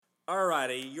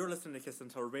Alrighty, you're listening to Kiss and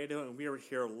Tell Radio, and we are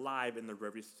here live in the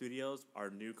Reverie Studios, our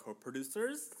new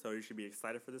co-producers. So you should be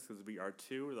excited for this because we are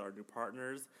two with our new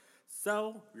partners.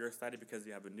 So we're excited because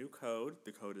you have a new code.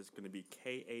 The code is going to be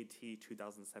KAT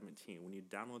 2017. When you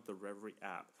download the Reverie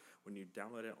app, when you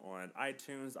download it on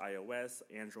iTunes, iOS,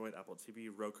 Android, Apple TV,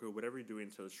 Roku, whatever you're doing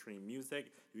to stream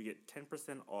music, you get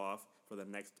 10% off for the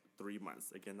next 3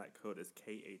 months. Again, that code is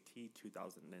KAT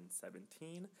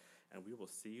 2017. And we will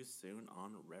see you soon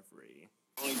on Reverie.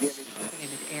 Her name is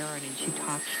Erin, and she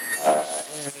talks.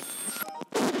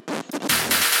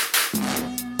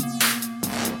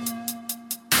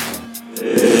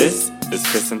 This is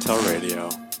Kiss and Tell Radio.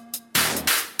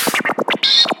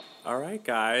 All right,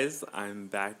 guys, I'm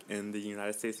back in the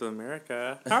United States of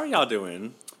America. How are y'all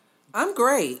doing? I'm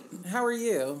great. How are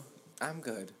you? I'm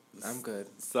good.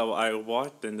 So I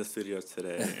walked in the studio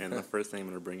today, and the first thing I'm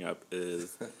going to bring up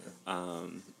is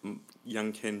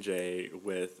young Ken J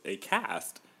with a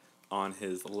cast on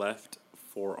his left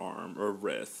forearm or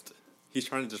wrist. He's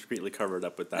trying to discreetly cover it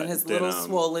up with that And his denim. little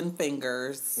swollen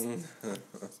fingers.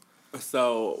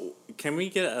 So, can we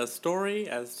get a story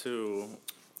as to...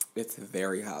 It's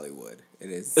very Hollywood. It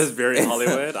is. It's very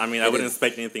Hollywood. I mean, I wouldn't is.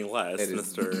 expect anything less, It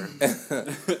is.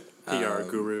 Mr. PR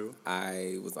guru.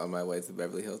 I was on my way to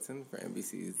Beverly Hilton for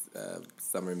NBC's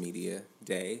Summer Media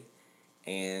Day,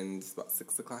 and it's about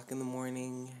 6 o'clock in the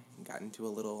morning. Got into a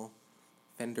little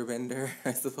fender bender,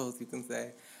 I suppose you can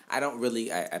say. I don't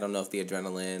know if the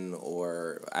adrenaline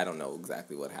or I don't know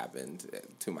exactly what happened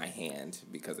to my hand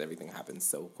because everything happened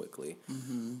so quickly.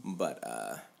 Mm-hmm.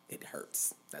 But it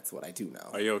hurts. That's what I do know.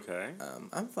 Are you okay?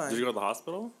 I'm fine. Did you go to the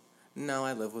hospital? No,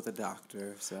 I live with a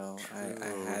doctor, so I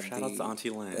had shout out to Auntie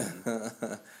Lynn.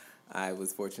 I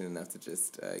was fortunate enough to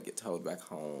just get towed back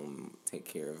home,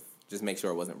 just make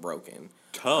sure it wasn't broken.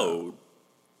 Towed?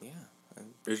 Yeah.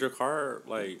 Is your car,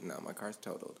 like... No, my car's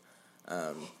totaled.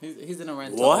 He's in a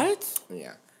rental. What?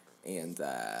 Yeah. And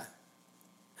I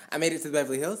made it to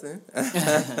Beverly Hilton.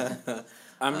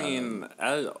 I mean,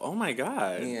 oh my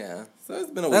God. Yeah. So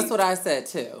it's been a week. That's what I said,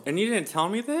 too. And you didn't tell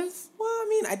me this? Well, I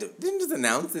mean, I didn't just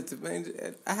announce it to me.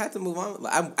 I had to move on.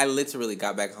 I literally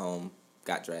got back home,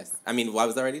 got dressed. I mean, I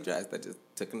was already dressed. I just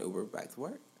took an Uber back to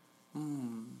work.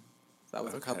 So I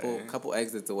was a couple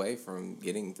exits away from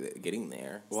getting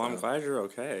there. Well, I'm glad you're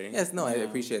okay. Yes, no, I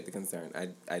appreciate the concern.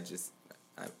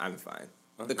 I'm fine.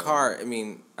 Okay. The car, I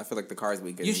mean, I feel like the car is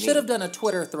weaker. You should have done a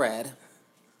Twitter thread.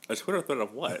 A Twitter thread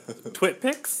of what? Twit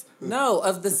pics? No,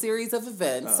 of the series of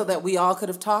events so that we all could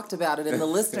have talked about it and the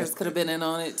listeners could have been in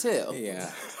on it, too.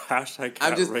 Yeah. Hashtag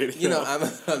cat I'm just, radio.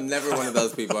 I'm never one of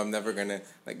those people. I'm never going to,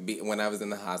 be, when I was in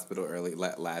the hospital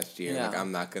last year, Yeah.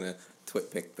 I'm not going to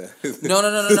twit pick the... No. I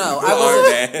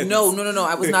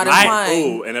was not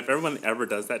implying... And if everyone ever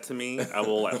does that to me, I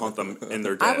will haunt them in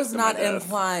their death. I was not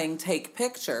implying take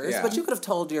pictures, but you could have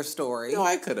told your story. No,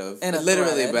 I could have.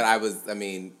 Literally, but I was,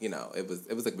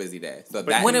 it was a busy day. So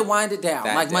but when it winded down,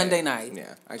 like day, Monday night.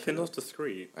 Yeah. I Kendall's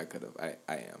discreet. I could have. I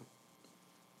am.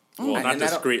 Well, not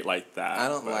discreet like that. I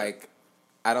don't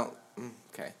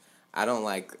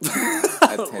like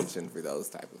attention for those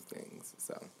type of things.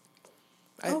 So.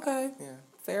 Okay. Yeah.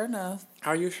 Fair enough.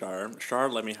 How are you, Shar? Shar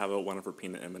let me have one of her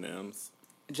peanut M&Ms.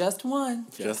 Just one.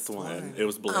 Just one. It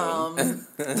was blue. I'm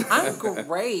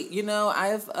great. You know,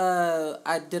 I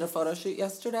did a photo shoot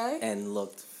yesterday and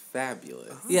looked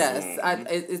fabulous. Yes,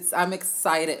 I'm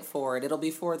excited for it. It'll be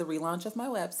for the relaunch of my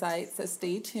website, so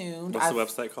stay tuned. What's the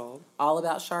website called?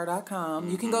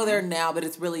 Allaboutshar.com. You can go there now, but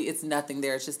it's nothing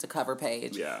there. It's just a cover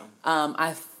page. Yeah.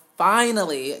 I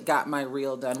finally got my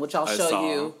reel done, which I'll show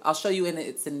you. I'll show you in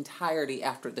its entirety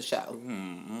after the show.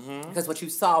 Because what you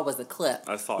saw was a clip.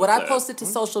 I saw what a I clip. posted to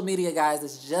social media, guys,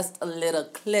 is just a little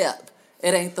clip.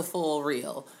 It ain't the full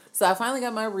reel. So I finally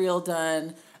got my reel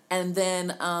done. And then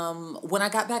when I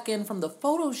got back in from the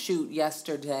photo shoot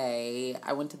yesterday,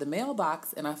 I went to the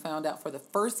mailbox and I found out for the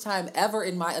first time ever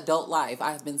in my adult life,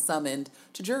 I have been summoned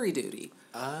to jury duty.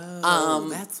 Oh,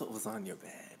 that's what was on your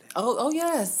bed. Oh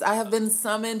yes, I have been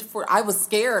summoned for. I was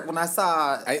scared when I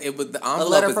saw the a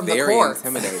letter from the court.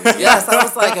 Intimidating. Yes, I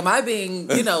was like, "Am I being,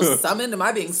 summoned? Am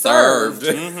I being served?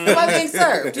 Am I being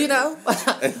served?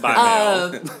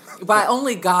 By mail. By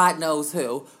only God knows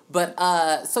who." But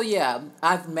so yeah,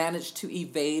 I've managed to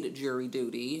evade jury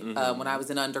duty when I was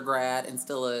in undergrad and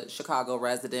still a Chicago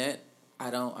resident.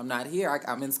 I'm not here.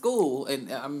 I'm in school,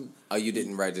 and I'm. Oh, you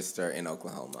didn't register in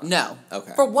Oklahoma? No.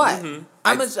 Okay. For what?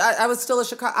 I was still a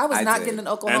Chicago. I was not getting an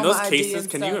Oklahoma and those ID cases,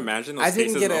 can you imagine those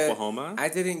cases in Oklahoma? I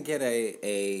didn't get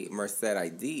a Merced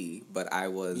ID, but I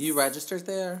was. You registered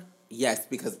there? Yes,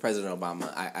 because President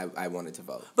Obama, I wanted to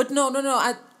vote. But no.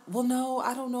 Well, no,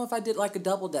 I don't know if I did like a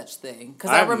double Dutch thing. Because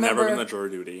I I've remember, never been to jury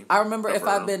duty. I remember if ever.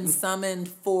 I've been summoned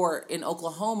for in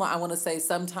Oklahoma, I want to say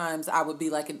sometimes I would be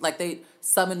like they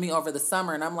summoned me over the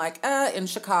summer, and I'm like, in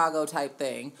Chicago type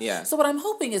thing. Yeah. So what I'm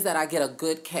hoping is that I get a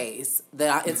good case,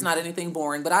 that it's not anything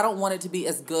boring, but I don't want it to be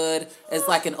as good as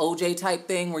like an OJ type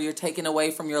thing where you're taken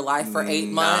away from your life for 8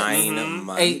 months. 9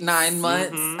 months. 8-9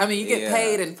 months. I mean, you get Yeah.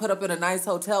 paid and put up in a nice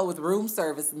hotel with room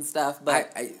service and stuff,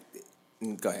 but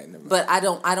Go ahead. Never mind. but I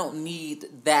don't need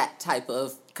that type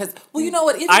of, because well, you know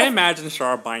what? I imagine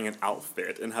Char buying an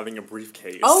outfit and having a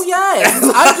briefcase. Oh yes,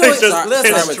 I'm doing. Just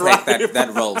Listen, Char would take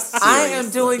that role seriously. I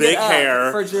am doing Big it up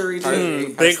hair. for jury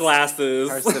duty. Big glasses.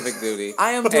 her civic duty.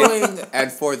 I am doing.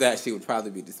 And for that, she would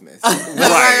probably be dismissed.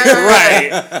 right.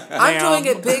 I'm Ma'am.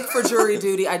 doing it big for jury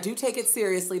duty. I do take it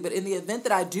seriously, but in the event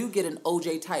that I do get an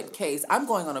OJ type case, I'm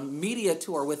going on a media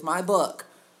tour with my book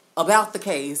about the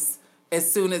case. As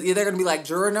soon as they're going to be like,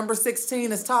 juror number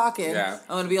 16 is talking. Yeah.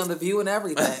 I'm going to be on The View and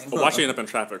everything. Watch you end up in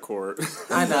traffic court.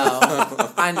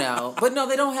 I know. But no,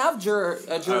 they don't have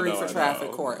a jury for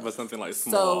traffic court. But something like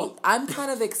small. So I'm kind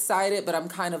of excited, but I'm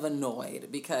kind of annoyed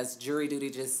because jury duty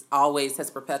just always has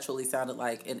perpetually sounded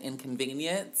like an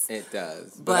inconvenience. It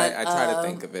does. But, But I try to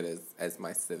think of it as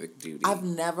my civic duty. I've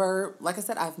never, like I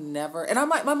said, and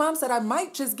my mom said I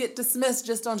might just get dismissed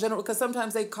just on general, because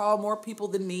sometimes they call more people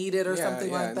than needed or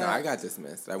something like that. No, I got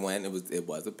dismissed. I went. It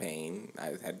was a pain.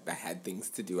 I had things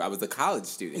to do. I was a college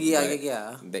student.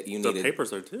 Yeah. That you the needed.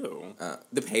 papers are due.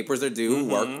 The papers are due.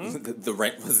 Work. The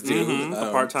rent was due.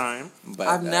 Part time. But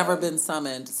I've never been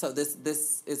summoned, so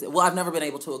this is I've never been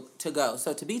able to go.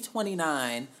 So to be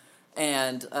 29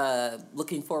 and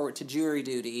looking forward to jury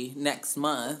duty next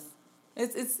month,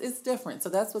 it's different. So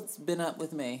that's what's been up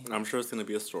with me. I'm sure it's going to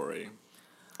be a story.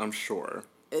 I'm sure.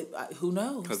 Who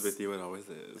knows? Because with you, it always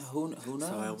is. Who knows?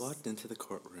 So I walked into the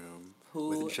courtroom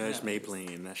Who with Judge knows?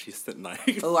 Maybelline as she's sitting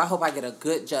like... Oh, I hope I get a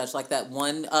good judge like that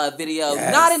one video.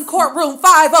 Yes. Not in courtroom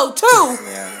 502.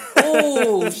 Yeah.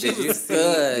 Oh, she Did you was see?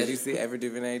 good. Did you see Ever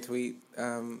DuVernay tweet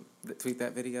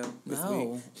that video this No.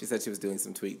 week? She said she was doing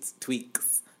some tweaks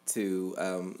to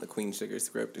the Queen Sugar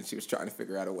script, and she was trying to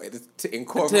figure out a way to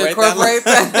incorporate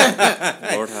that.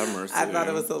 Lord have mercy. I thought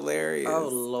it was hilarious. Oh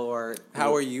Lord.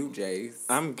 How are you, Jace?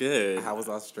 I'm good. How was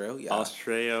Australia?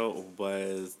 Australia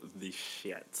was the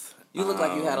shit. You look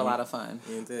like you had a lot of fun.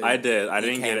 You did. I did. I You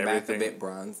didn't get came back everything. a bit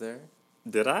bronzer.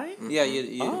 Did I? Yeah,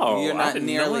 Oh, you're I not didn't-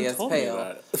 no nearly one as told me pale.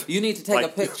 that. You need to take a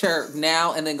Like- picture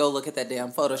now and then go look at that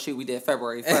damn photo shoot we did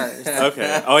February 1st.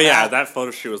 Okay. Oh, yeah. That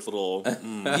photo shoot was a little...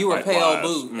 You were pale whitewashed.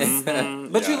 boots.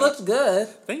 Mhm, But you yeah. looked good.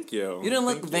 Thank you. You didn't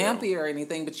look Thank you. vampy or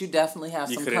anything, but you definitely have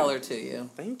You some couldn't- color to you.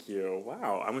 Thank you.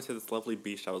 Wow. I went to this lovely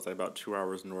beach that was like about 2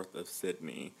 hours north of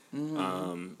Sydney. Mm-hmm.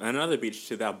 And another beach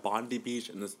too, that Bondi Beach,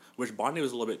 which Bondi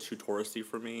was a little bit too touristy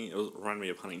for me. It reminded me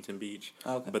of Huntington Beach.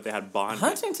 Okay. But they had Bondi.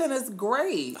 Huntington is great.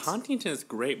 Huntington is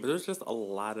great, but there's just a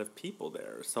lot of people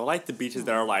there. So I like the beaches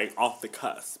that are like off the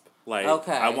cusp. Like,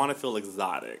 Okay. I want to feel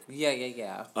exotic.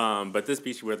 Yeah. But this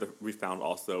beach we found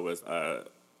also was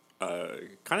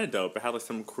kind of dope. It had like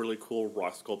some really cool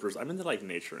rock sculptures. I'm into like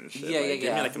nature and shit. Yeah, like, yeah, Give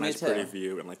yeah. me like a Me nice too. pretty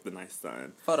view and like the nice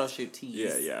sun. Photo shoot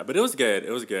tease. Yeah. But it was good.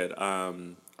 It was good.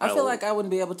 I feel like I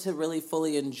wouldn't be able to really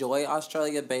fully enjoy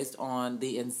Australia based on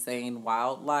the insane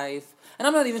wildlife. And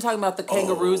I'm not even talking about the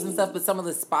kangaroos and stuff, but some of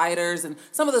the spiders and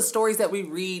some of the stories that we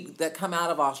read that come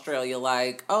out of Australia,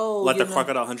 like, like the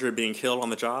crocodile hunter being killed on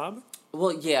the job.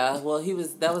 Well, yeah. Well,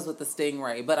 that was with the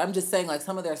stingray. But I'm just saying, like,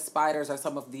 some of their spiders are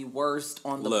some of the worst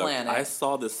on the Look, planet. I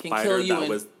saw this Can kill spider you that in-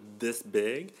 was this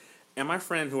big, and my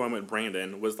friend who I'm with,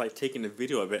 Brandon, was like taking a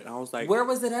video of it, and I was like, Where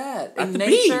was it at? At In the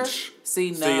nature? beach.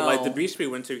 See, no. See, like the beach we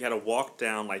went to, you had to walk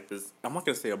down like this. I'm not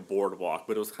gonna say a boardwalk,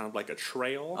 but it was kind of like a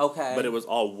trail. Okay. But it was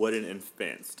all wooden and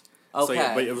fenced. So, Okay.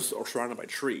 yeah, but it was surrounded by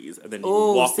trees, and then you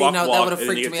Ooh, walk, see, walk, no, that walk, would've and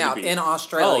then you freaked get me to the out. beach. In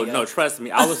Australia. Oh no, trust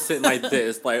me, I was sitting like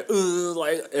this, like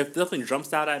if nothing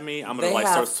jumps out at me, I'm gonna They like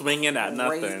have start swinging at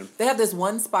crazy- nothing. They have this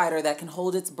one spider that can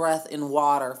hold its breath in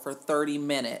water for 30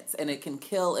 minutes, and it can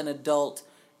kill an adult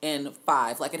in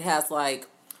 5. Like, it has, like,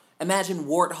 imagine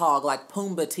warthog, like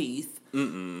Pumbaa teeth.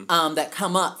 That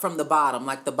come up from the bottom,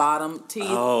 like the bottom teeth.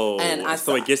 Oh, and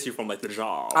so it gets you from like the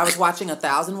jaw. I was watching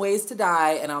 1,000 Ways to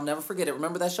Die, and I'll never forget it.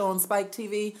 Remember that show on Spike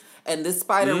TV? And this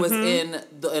spider was in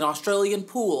an Australian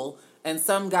pool, and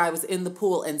some guy was in the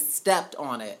pool and stepped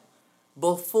on it.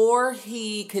 Before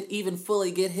he could even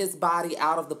fully get his body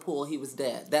out of the pool, he was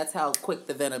dead. That's how quick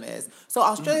the venom is. So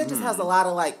Australia just has a lot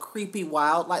of like creepy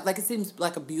wild, like it seems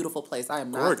like a beautiful place. I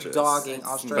am Gorgeous. not dogging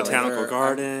Australia. Botanical It's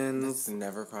gardens.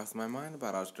 never crossed my mind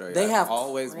about Australia. They have I've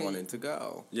always great- wanted to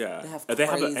go. Yeah, They have and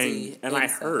crazy and I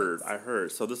insects.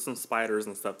 heard. So there's some spiders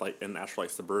and stuff like in actual like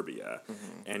suburbia,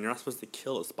 and you're not supposed to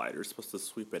kill a spider. You're supposed to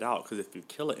sweep it out because if you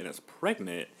kill it and it's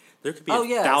pregnant, there could be Oh, a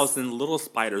yes. 1,000 little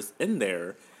spiders in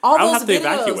there. All I would those have to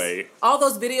videos, evacuate. all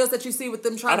those videos that you see with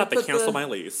them I'd trying have to to put cancel the my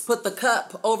lease. put the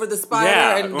cup over the spider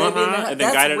Yeah, and, they didn't have- and then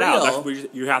that's guide it real. out. That's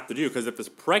what you have to do because if it's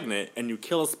pregnant and you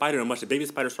kill a spider and much the baby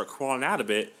spiders start crawling out of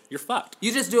it, you're fucked.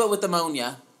 You just do it with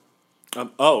ammonia.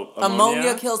 Ammonia?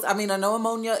 Ammonia kills. I mean, I know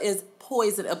ammonia is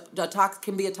poison.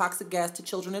 Can be a toxic gas to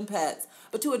children and pets.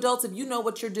 But to adults, if you know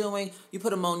what you're doing, you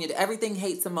put ammonia. Everything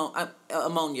hates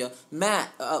ammonia.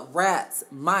 Rats,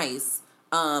 mice,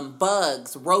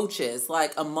 bugs, roaches.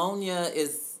 Like ammonia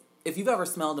is. If you've ever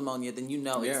smelled ammonia, then you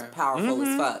know Yeah. it's powerful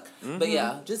as fuck. But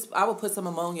yeah, I would put some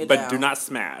ammonia But down. do not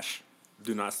smash.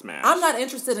 Do not smash. I'm not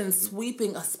interested in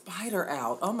sweeping a spider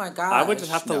out. Oh my god! I would just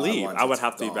have to No, I leave. want I would it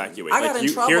have to gone. evacuate. I got in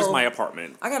Here's trouble. my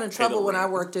apartment. I got in Pay the trouble when I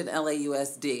rent. worked in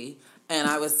LAUSD and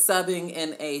I was subbing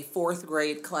in a 4th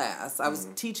grade class. I was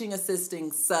teaching assisting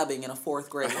subbing in a 4th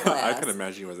grade class. I could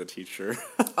imagine you as a teacher.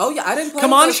 Oh yeah, I didn't play. Come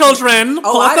with on, those children, kids.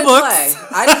 pull Oh, out I the didn't books. play.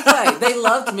 I didn't play. They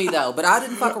loved me though, but I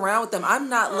didn't fuck around with them. I'm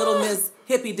not little Miss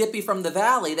Hippy Dippy from the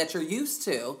Valley that you're used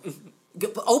to.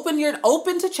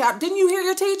 Open to chat. Didn't you hear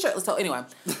your teacher? So anyway,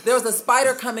 there was a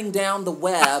spider coming down the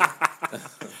web,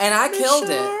 and I killed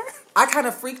it. I kind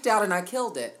of freaked out and I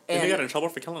killed it. And you got And in trouble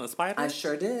for killing a spider? I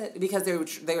sure did because they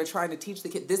were trying to teach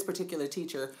this particular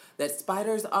teacher that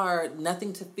spiders are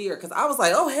nothing to fear. Because I was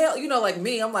like, oh hell, like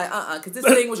me, I'm like because this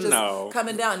thing was just No.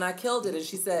 coming down and I killed it. And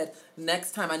she said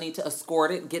next time I need to escort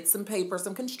it, get some paper,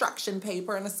 some construction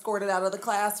paper, and escort it out of the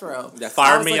classroom. That's-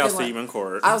 Fire I was me, I'll looking see like- you in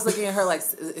court. I was looking at her like,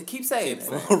 keep saying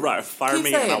Keep it. saying Right, fire Keep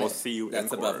me and I saying will it. see you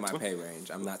That's in above court. my pay range.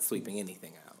 I'm not sweeping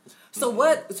anything out. So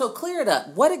what? So clear it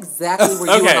up. What exactly were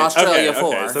you in Australia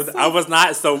for? Okay. So I was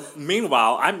not. So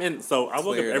meanwhile, I'm in. So I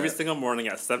woke Clear up it every up. single morning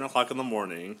at 7:00 in the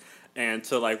morning, and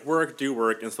to like do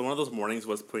work. And so one of those mornings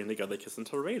was putting together Kiss and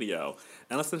Tell Radio,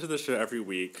 and listen to the show every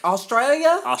week.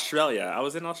 Australia? Australia. I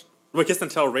was in Well, Kiss and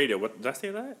Tell Radio. What did I say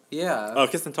that? Yeah. Oh,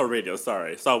 Kiss and Tell Radio.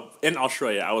 Sorry. So in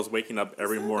Australia, I was waking up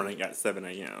every morning at 7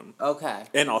 a.m. Okay.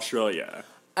 in Australia.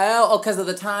 Oh, because of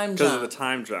the time Because jump. of the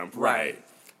time jump, Right. right.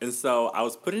 And so I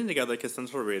was putting together Kiss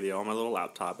Central Radio on my little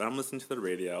laptop, and I'm listening to the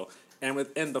radio, and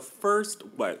within the first,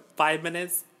 5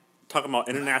 minutes, talking about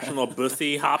international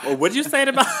bussy hop, or what'd you say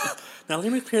about, now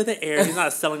let me clear the air, he's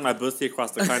not selling my bussy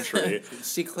across the country.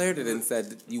 She cleared it and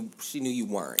said she knew you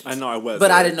weren't. I know I was.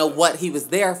 But I didn't know what he was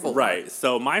there for. Right,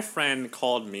 so my friend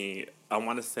called me, I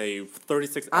want to say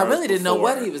 36 I hours really didn't know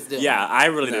what before. he was doing. Yeah, I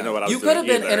really didn't know what I was You doing could have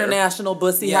been either. international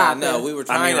bussy Yeah, hopping. no, we were I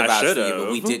trying mean, to I vouch for you, should've.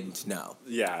 but we didn't know.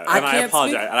 Yeah, I and I can't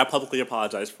apologize. speak- And I publicly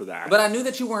apologize for that. But I knew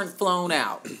that you weren't flown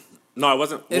out. no, I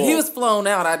wasn't. If he was flown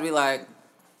out, I'd be like,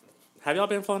 Have y'all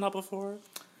been flown out before?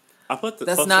 I put the.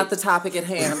 that's not the topic at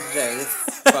hand, Jace.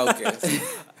 Focus.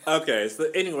 Okay, so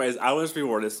anyways, I was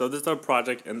rewarded. So there's a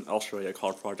project in Australia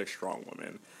called Project Strong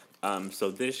Women. So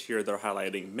this year they're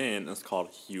highlighting men. It's called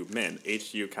HUMAN,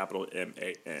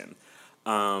 HUMAN.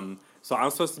 So I'm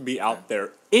supposed to be out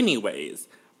there anyways.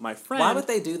 My friend. Why would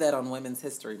they do that on Women's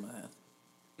History Month?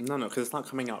 No, because it's not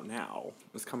coming out now.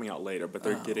 It's coming out later. But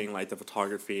they're getting like the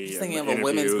photography. Just and thinking the of a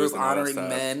women's interviews group and all that honoring stuff.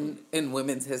 men in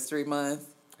Women's History Month.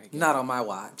 get Not it. on my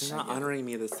watch. They're not honoring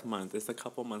me this month. It's a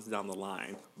couple months down the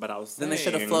line. But I was Then saying, they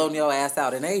should have flown your ass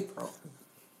out in April.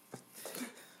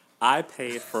 I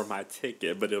paid for my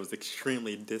ticket, but it was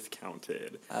extremely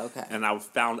discounted. Okay. And I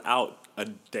found out a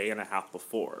day and a half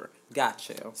before. Got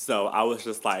you. So I was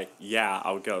just like, yeah,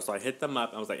 I'll go. So I hit them up.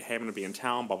 And I was like, hey, I'm going to be in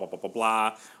town, blah, blah, blah, blah,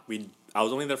 blah. I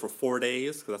was only there for 4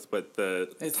 days because that's what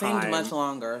the It time. seemed much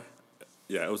longer.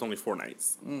 Yeah, it was only 4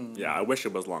 nights. Yeah, I wish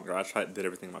it was longer. did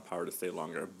everything in my power to stay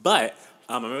longer. But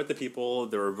I met with the people.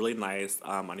 They were really nice.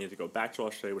 I need to go back to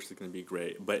Australia, which is going to be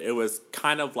great. But it was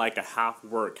kind of like a half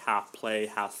work, half play,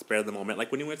 half spare the moment. Like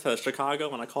when you went to Chicago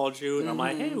when I called you, and I'm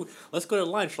like, hey, let's go to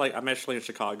lunch. Like I'm actually in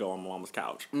Chicago on my mama's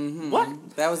couch.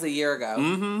 What? That was a year ago.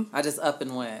 Mm-hmm. I just up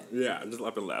and went. Yeah, just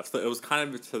up and left. So it was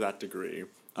kind of to that degree.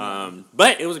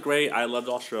 But it was great. I loved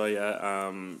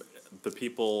Australia. The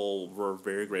people were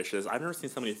very gracious. I've never seen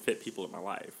so many fit people in my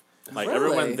life. Like Really?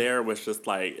 everyone there was just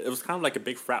like, it was kind of like a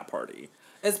big frat party.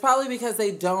 It's probably because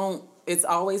they don't it's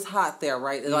always hot there,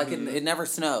 right? Like it never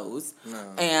snows.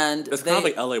 No. And It's kind of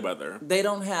like LA weather. they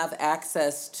don't have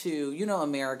access to,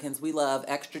 Americans, we love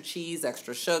extra cheese,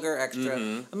 extra sugar,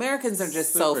 extra. Americans are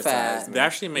just so Super fat. size, They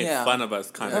actually made Yeah. fun of us,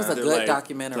 kind That of. was a They're good like,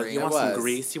 documentary. You It want some was.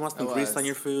 grease? You want some It grease was. on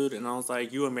your food? And I was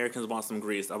like, you Americans want some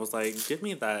grease. I was like, give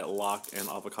me that locked and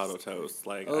avocado toast.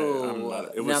 Like, I'm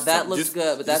not, it was Now that so- looks just-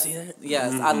 good, but did that's you see that?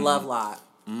 yes, I love lox.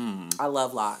 I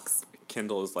love lox.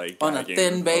 Kendall is like On a gagging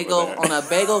thin over bagel, there. on a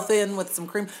bagel thin with some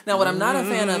cream. Now, what I'm not a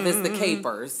fan of is the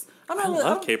capers. I'm I not really-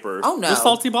 love capers. Oh no, They're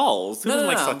salty balls. Who No, doesn't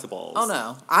no, like no. salty balls? Oh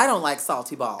no, I don't like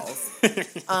salty balls.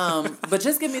 But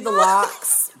just give me the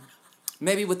lox,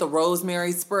 maybe with the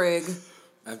rosemary sprig.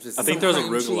 I'm just. I think some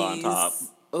there's cream arugula on cheese. top.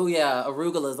 Oh yeah,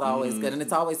 arugula is always good, and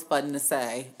it's always fun to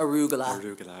say arugula.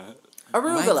 Arugula.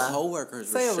 Arugula. My coworkers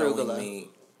Say were showing arugula. me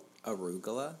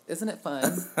arugula. Isn't it fun?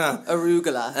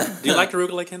 Arugula. Do you like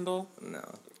arugula, Kendall? No.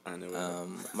 I knew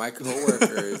it. My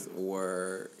coworkers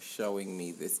were showing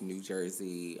me this New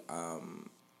Jersey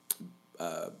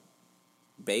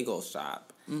bagel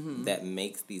shop that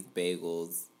makes these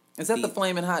bagels. Is that the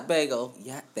flaming hot bagel?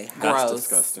 Yeah, they have. That's Gross.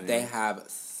 disgusting. They have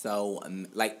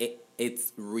like it.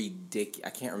 It's ridiculous. I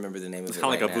can't remember the name It's of it.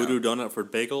 kind of like right a now. voodoo donut for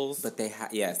bagels. But they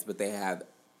have but they have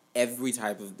every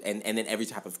type of and then every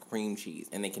type of cream cheese,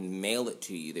 and they can mail it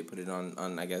to you. They put it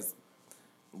on I guess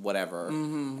whatever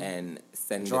and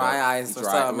send Dry it up, ice or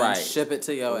something. right, And ship it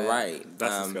to your ass. right.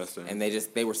 That's disgusting. And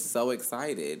they were so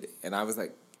excited, and I was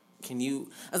like, "Can you?"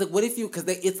 I was like, "What if you?" Because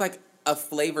it's like a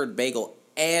flavored bagel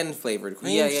and flavored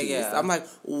cream Yeah, cheese. yeah. I'm like,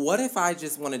 what if I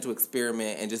just wanted to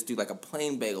experiment and just do like a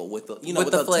plain bagel with the With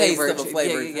with the the taste flavor, of a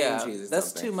flavored yeah. cream cheese? Or That's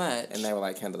something. too much. And they were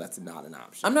like, "Kendall, that's not an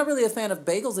option." I'm not really a fan of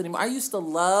bagels anymore. I used to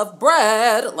love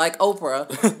bread, like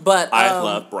Oprah, but I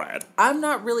love bread. I'm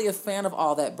not really a fan of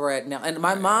all that bread now. And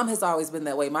my mom has always been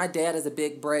that way. My dad is a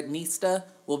big breadnista.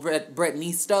 Well,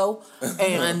 breadnisto.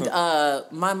 And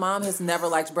my mom has never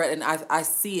liked bread. And I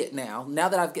see it now. Now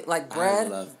that I've get like bread. I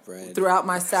love bread. Throughout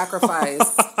my sacrifice.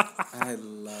 I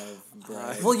love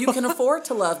bread. Well, you can afford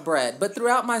to love bread. But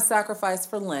throughout my sacrifice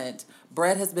for Lent,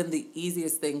 bread has been the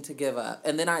easiest thing to give up.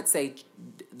 And then I'd say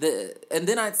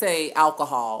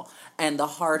alcohol. And the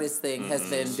hardest thing has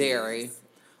been dairy.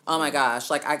 Oh my gosh!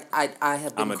 Like I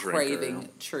have I'm been a drinker. craving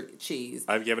cheese.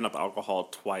 I've given up alcohol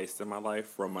twice in my life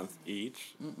for a month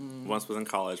each. Once was in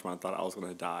college when I thought I was going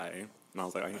to die. And I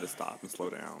was like, I need to stop and slow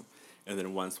down. And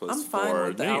then once was I'm fine for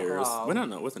with the New Year's. alcohol. Well,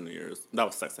 no, it wasn't New Year's. That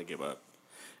was sex I gave up.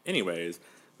 Anyways,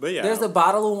 but yeah. There's a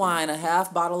bottle of wine, a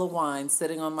half bottle of wine,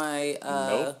 sitting on my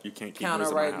Nope, you can't keep counter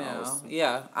booze in right my house. now.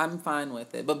 Yeah, I'm fine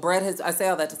with it. But bread I say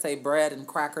all that to say bread and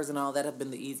crackers and all that have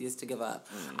been the easiest to give up.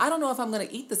 I don't know if I'm going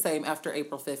to eat the same after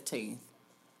April 15th.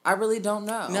 I really don't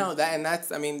know. No, that's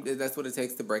what it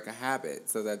takes to break a habit.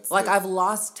 So that's Like, I've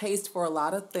lost taste for a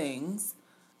lot of things.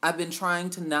 I've been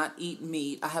trying to not eat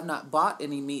meat. I have not bought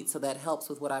any meat, so that helps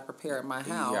with what I prepare at my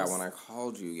house. Yeah, when I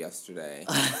called you yesterday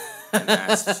and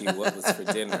asked you what was for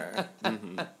dinner,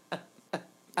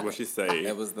 What'd she say?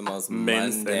 it was the most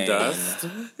Mince mundane. and dust?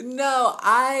 No,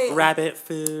 Rabbit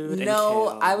food and No,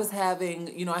 kale. I was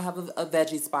having, I have a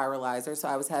veggie spiralizer, so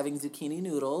I was having zucchini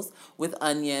noodles with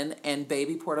onion and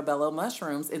baby portobello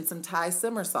mushrooms in some Thai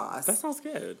simmer sauce. That sounds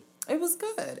good. It was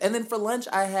good. And then for lunch,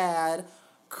 I had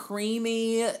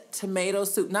creamy tomato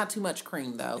soup. Not too much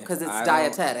cream, though, because it's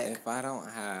dietetic. If I don't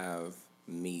have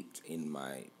meat in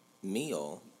my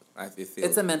meal, it feels...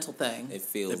 It's a mental thing. It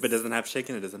feels... If it doesn't have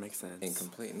chicken, it doesn't make sense.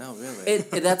 incomplete. No, really.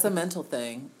 That's a mental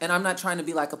thing. And I'm not trying to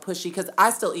be like a pushy, because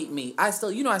I still eat meat. I still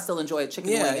enjoy a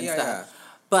chicken wing and stuff. Yeah.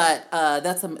 But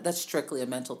that's strictly a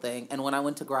mental thing. And when I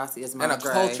went to Gracias Madre, And a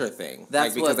culture thing.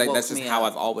 That's because what woke that's just me how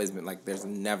up. I've always been. Like, there's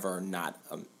never not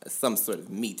some sort of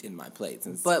meat in my plate.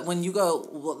 But when you go,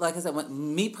 like I said,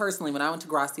 me personally, when I went to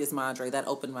Gracias Madre, that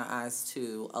opened my eyes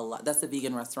to a lot. That's a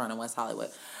vegan restaurant in West Hollywood.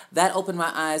 That opened my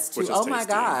eyes to, Which is oh my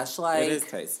tasty. gosh, like, it is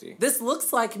tasty. this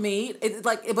looks like meat,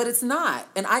 but it's not.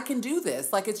 And I can do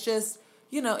this. Like, it's just,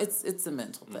 it's a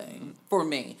mental thing for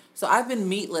me. So I've been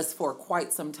meatless for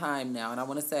quite some time now. And I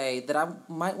want to say that I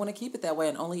might want to keep it that way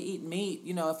and only eat meat,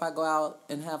 if I go out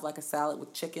and have like a salad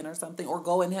with chicken or something, or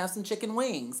go and have some chicken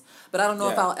wings. But I don't know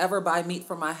if Yeah. I'll ever buy meat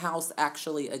from my house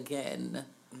actually again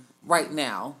right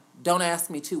now. Don't ask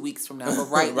me 2 weeks from now, but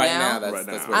right, now, that's Right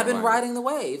now. where I've been I'm riding the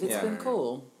wave. It's Yeah. been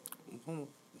cool.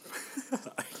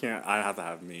 I can't. I have to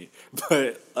have meat.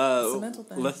 But a mental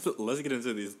thing. let's get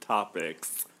into these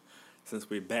topics since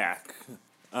we're back.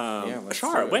 let's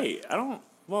Char, do it. wait. I don't.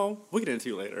 Well, we'll get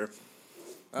into it later.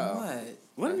 What?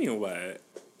 What do you mean what?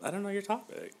 I don't know your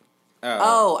topic.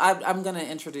 Oh, I'm going to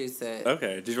introduce it.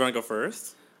 Okay. Did you want to go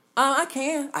first? I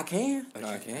can. Okay.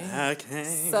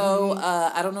 Okay. So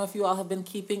I don't know if you all have been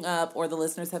keeping up, or the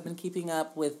listeners have been keeping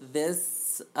up with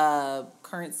this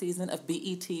current season of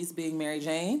BET's Being Mary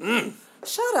Jane.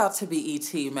 Shout out to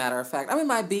BET, matter of fact. I'm in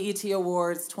my BET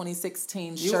Awards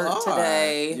 2016 shirt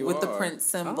today with the Prince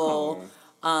symbol.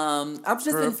 I've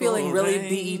just been feeling really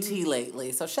BET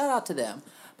lately, so shout out to them.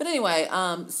 But anyway,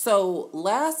 so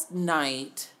last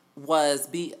night was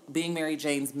Being Mary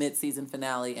Jane's mid-season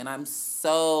finale, and I'm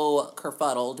so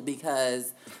kerfuddled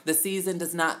because the season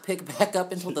does not pick back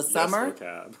up until the summer.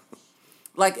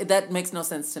 Like, that makes no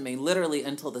sense to me. Literally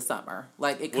until the summer.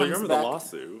 Like, it comes back. Well, you remember the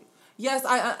lawsuit. Yes,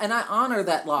 I honor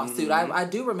that lawsuit. I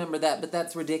do remember that, but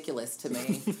that's ridiculous to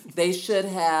me.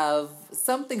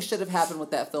 Something should have happened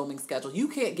with that filming schedule. You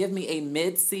can't give me a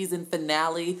mid-season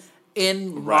finale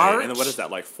in March. And what is that,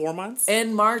 like 4 months?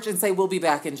 In March, and say we'll be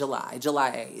back in July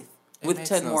 8th, with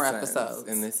 10 more episodes.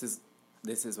 And this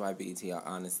is why BET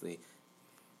honestly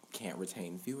can't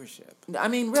retain viewership. I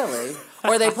mean, really.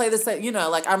 Or they play the same,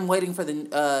 like I'm waiting for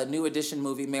the New Edition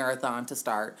movie marathon to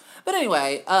start. But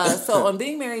anyway, so on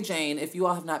Being Mary Jane, if you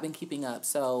all have not been keeping up,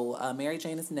 so Mary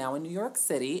Jane is now in New York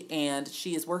City, and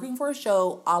she is working for a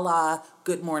show a la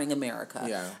Good Morning America.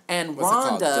 Yeah. And What's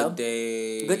Rhonda, it called?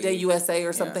 Good Day USA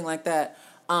or something like that.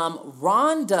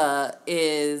 Rhonda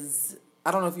is... I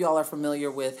don't know if you all are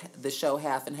familiar with the show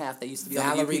Half and Half that used to be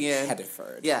on Valerie UPN.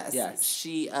 Pettiford. Yes.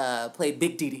 She played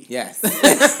Big Dee. Yes.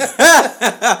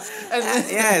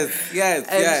 Yes.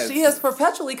 And she has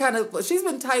perpetually she's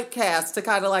been typecast to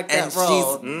kind of like that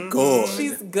role. She's good.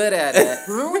 She's good at it.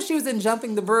 Remember when she was in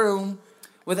Jumping the Broom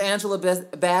with Angela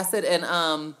Bassett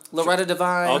and Loretta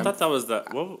Devine? Oh, I thought that was the...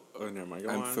 never mind.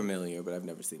 I'm familiar, but I've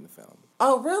never seen the film.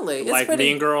 Oh, really? It's like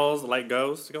Mean Girls, like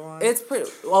Ghost, go on? It's pretty...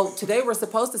 Well, today we're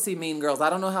supposed to see Mean Girls.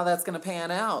 I don't know how that's going to pan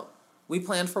out. We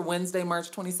planned for Wednesday, March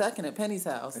 22nd at Penny's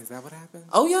house. Is that what happened?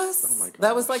 Oh, yes. Oh, my gosh.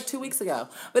 That was like 2 weeks ago.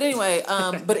 But anyway,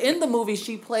 but in the movie,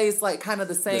 she plays like kind of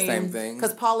the same thing.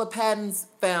 Because Paula Patton's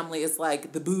family is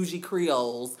like the bougie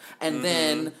Creoles. And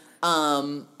then...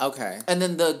 okay. And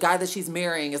then the guy that she's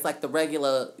marrying is like the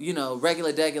regular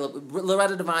degular.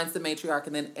 Loretta Devine's the matriarch,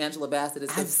 and then Angela Bassett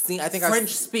is French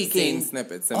speaking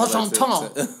snippets.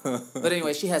 But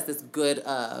anyway, she has this good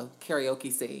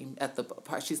karaoke scene at the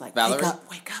part. She's like, Valerie?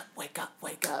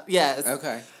 wake up. Yes.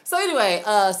 Okay. So anyway,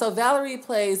 so Valerie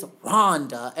plays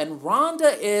Rhonda, and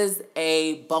Rhonda is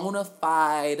a bona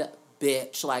fide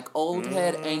bitch, like old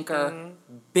head anchor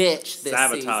bitch this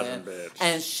season. Bitch.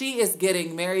 And she is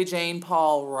getting Mary Jane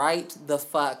Paul right the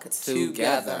fuck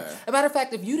together. As a matter of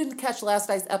fact, if you didn't catch last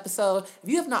night's episode, if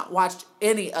you have not watched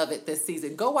any of it this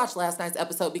season, go watch last night's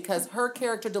episode because her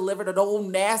character delivered an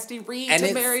old nasty read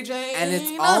to Mary Jane. And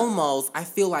it's almost, I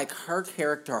feel like her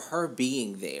character, her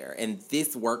being there, and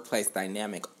this workplace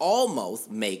dynamic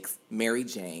almost makes Mary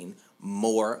Jane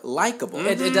more likable.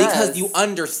 It does.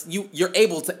 Because you're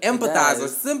able to empathize or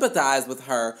sympathize with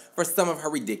her for some of her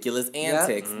ridiculous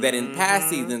antics that in past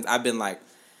seasons I've been like,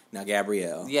 now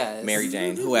Gabrielle, Mary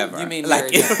Jane, whoever. You mean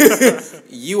Mary Jane.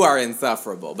 You are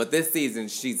insufferable. But this season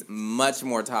she's much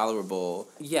more tolerable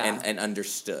and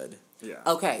understood. Yeah.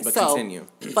 Okay, but so continue.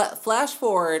 But flash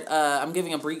forward,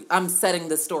 I'm setting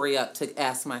the story up to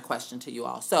ask my question to you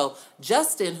all. So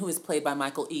Justin, who is played by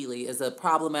Michael Ealy, is a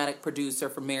problematic producer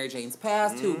from Mary Jane's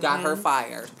past who got her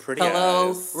fired.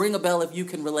 Hello, ring a bell if you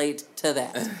can relate to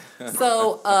that.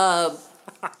 So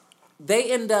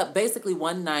they end up basically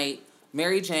one night,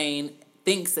 Mary Jane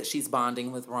thinks that she's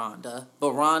bonding with Rhonda,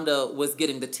 but Rhonda was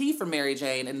getting the tea from Mary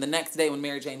Jane, and the next day when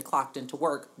Mary Jane clocked into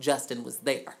work, Justin was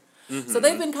there. So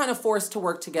they've been kind of forced to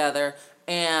work together,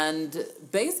 and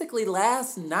basically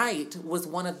last night was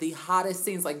one of the hottest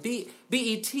scenes. Like BET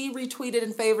retweeted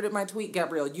and favorited my tweet.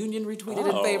 Gabrielle Union retweeted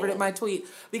and favorited my tweet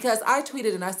because I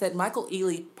tweeted and I said Michael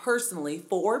Ealy personally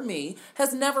for me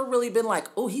has never really been like,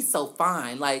 oh, he's so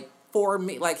fine. Like for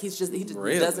me, like he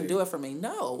doesn't do it for me.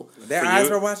 No, their eyes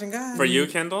were watching God. For you,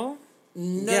 Kendall.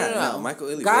 No. Michael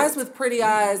Ealy. Guys with pretty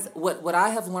eyes. What I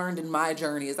have learned in my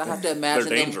journey is I have to imagine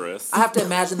they're dangerous. I have to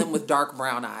imagine them with dark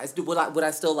brown eyes. Would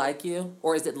I still like you,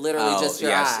 or is it literally just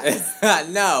your eyes?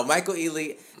 No, Michael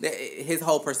Ealy. His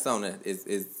whole persona is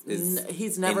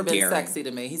he's never endearing. been sexy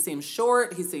to me. He seems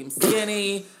short. He seems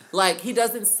skinny. Like he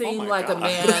doesn't seem like a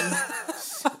man.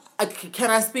 Can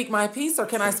I speak my piece or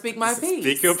can I speak my piece?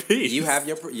 Speak your piece. You have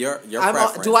your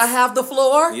preference. Do I have the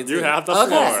floor? You have the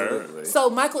floor. Absolutely.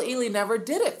 So Michael Ealy never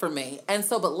did it for me. And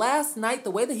so, but last night, the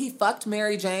way that he fucked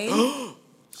Mary Jane.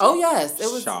 Oh, yes.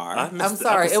 It was. I'm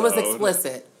sorry. It was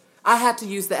explicit. I had to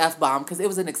use the F-bomb because it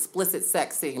was an explicit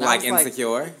sex scene. Like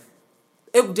Insecure?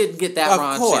 It didn't get that Of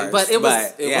raunchy, course, but it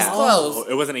was but, it yeah. was close. Oh,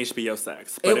 it wasn't HBO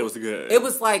sex, but it was good. It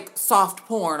was like soft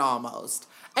porn almost.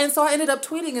 And so I ended up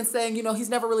tweeting and saying, he's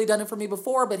never really done it for me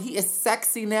before, but he is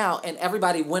sexy now. And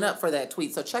everybody went up for that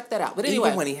tweet. So check that out. But anyway.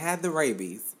 Even when he had the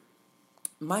rabies.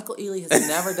 Michael Ealy has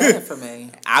never done it for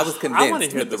me. I was I convinced want to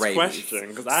hear with the this rabies. question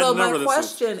because I So remember my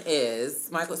question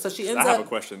is, Michael, so she ends up. I have a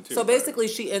question too. So basically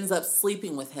she ends up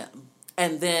sleeping with him.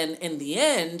 And then in the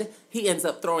end, he ends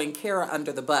up throwing Kara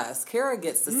under the bus. Kara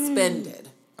gets suspended.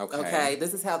 Okay.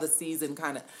 This is how the season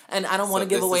kind of, and I don't want to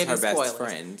give away any her spoilers. best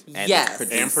friend and Yes.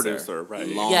 And producer, right.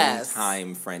 Long Yes.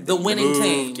 time friend. The winning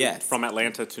team. Yes. From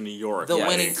Atlanta to New York. The Yes.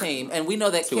 winning team. And we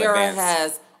know that To Kara advance.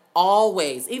 has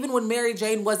always, even when Mary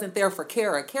Jane wasn't there for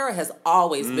Kara has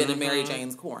always been in Mary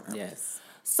Jane's corner. Yes.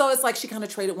 So it's like she kind of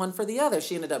traded one for the other.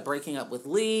 She ended up breaking up with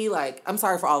Lee. Like, I'm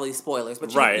sorry for all these spoilers,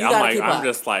 but you Right. gotta keep up. I'm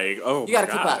just like, oh You my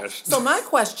gotta keep up. gosh. So my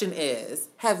question is,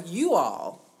 have you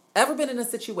all ever been in a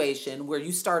situation where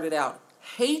you started out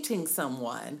hating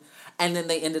someone and then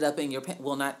they ended up in your,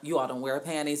 well, not, you all don't wear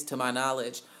panties to my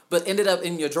knowledge, but ended up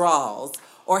in your drawers?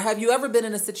 Or have you ever been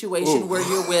in a situation where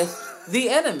you're with the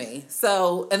enemy?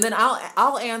 So, and then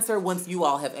I'll answer once you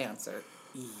all have answered.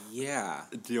 Yeah.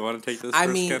 Do you want to take this I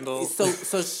first, mean, Kendall?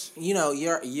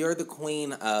 you're the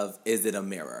queen of is it a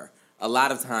mirror? A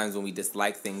lot of times when we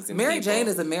dislike things in Mary people, Jane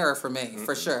is a mirror for me,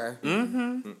 for sure. Me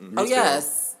Oh, too.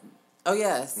 yes. Oh,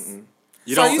 yes.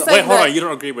 You So are don't, you wait, saying hold that- on. You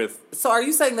don't agree with... So are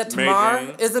you saying that Mary Tamar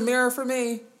Jane? is a mirror for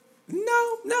me?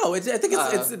 No. I think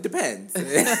it depends.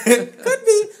 Could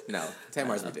be. No,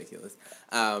 Tamar's ridiculous.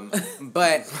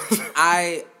 But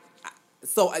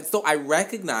So I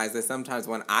recognize that sometimes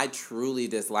when I truly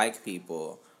dislike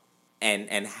people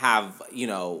and have,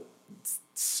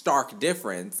 stark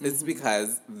difference, it's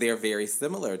because they're very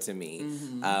similar to me.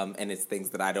 And it's things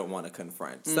that I don't want to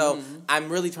confront. So I'm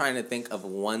really trying to think of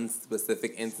one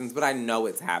specific instance, but I know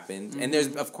it's happened. And there's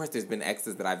been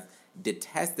exes that I've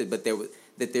detested, but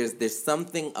there's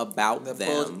something about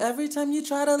them. Every time you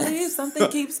try to leave, something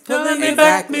keeps pulling me you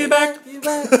back, back, me you back. back, you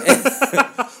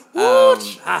back.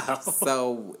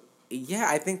 So yeah,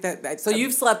 I think that. So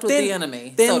you've slept with the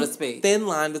enemy, so to speak. Thin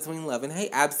line between love and hate.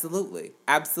 Absolutely.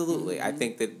 I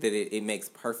think that it makes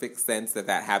perfect sense that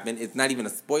happened. It's not even a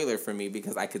spoiler for me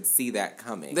because I could see that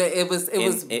coming. It was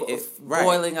right.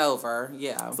 boiling over.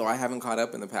 Yeah. So I haven't caught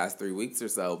up in the past 3 weeks or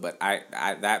so, but I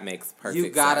that makes perfect sense. You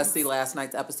gotta see last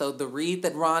night's episode, the read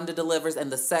that Rhonda delivers and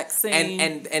the sex scene.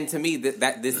 And to me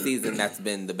that this season that's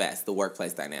been the best, the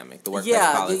workplace dynamic, the workplace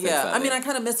politics. Yeah. Of I mean, it. I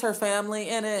kind of miss her family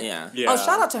in it. Yeah. Yeah. Oh,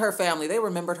 shout out to her family. They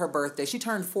remembered her birthday. She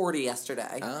turned 40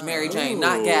 yesterday. Mary Jane,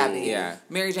 not Ooh. Gabby. Yeah.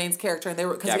 Mary Jane's character, and they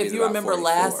were, because Gabby's if you about remember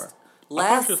 44.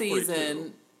 last she was 42.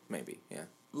 season, Maybe, yeah.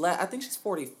 I think she's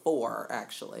 44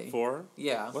 actually. 4?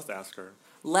 Yeah. Let's ask her.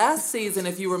 Last season,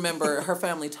 if you remember, her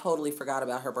family totally forgot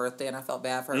about her birthday, and I felt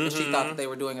bad for her because she thought that they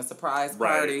were doing a surprise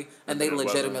party, Right. and they And it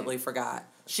legitimately forgot.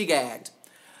 She gagged.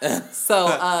 So,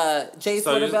 Jace,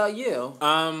 So what you- about you?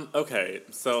 Okay,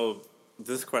 so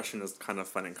this question is kind of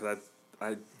funny because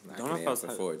I I don't know can if I was...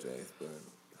 answer for Jace, but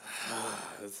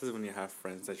This is when you have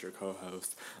friends as your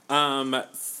co-host.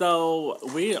 So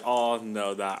we all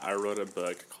know that I wrote a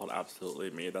book called Absolutely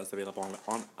Me that's available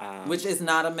on Which is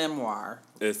not a memoir.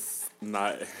 it's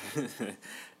not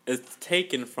it's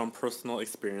taken from personal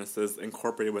experiences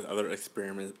incorporated with other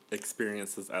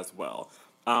experiences as well.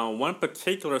 One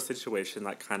particular situation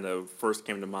that kind of first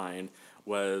came to mind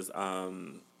was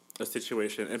a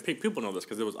situation, and people know this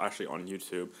because it was actually on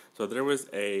YouTube. So there was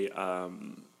a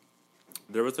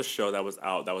show that was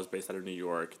out that was based out of New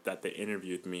York that they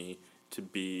interviewed me to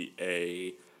be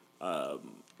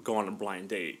go on a blind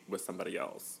date with somebody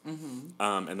else.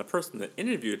 And the person that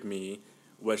interviewed me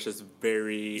was just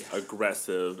very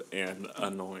aggressive and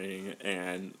annoying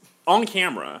and on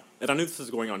camera. And I knew this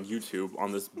was going on YouTube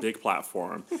on this big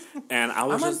platform. And I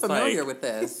was I'm just unfamiliar like, with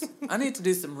this. I need to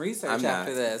do some research I'm not.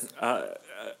 after this.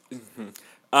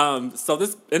 So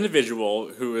this individual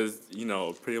who is,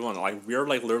 pretty alone, like we're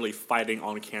like literally fighting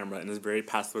on camera and is very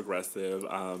passive aggressive,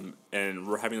 and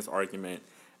we're having this argument,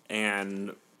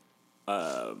 and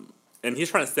he's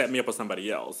trying to set me up with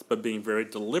somebody else, but being very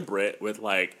deliberate with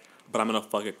like, but I'm gonna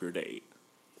fuck up your date,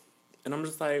 and I'm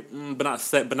just like, but not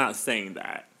saying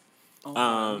that,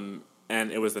 and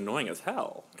it was annoying as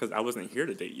hell because I wasn't here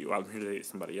to date you, I'm here to date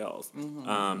somebody else,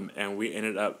 and we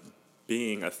ended up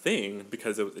being a thing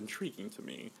because it was intriguing to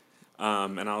me.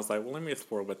 And I was like, well, let me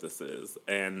explore what this is.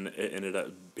 And it ended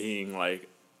up being like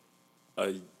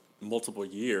multiple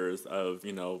years of,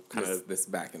 kind of this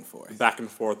back and forth.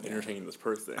 entertaining this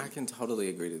person. I can totally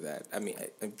agree to that. I mean,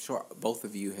 I'm sure both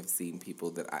of you have seen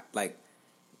people that I like.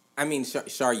 I mean,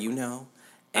 Shar,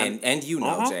 And you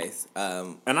know, Jace.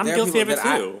 And I'm there are guilty people of it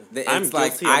that too. I'm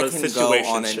guilty I of can a go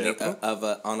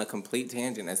situationship. On a complete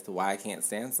tangent as to why I can't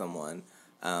stand someone,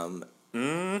 and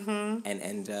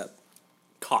end up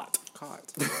caught.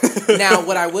 Now,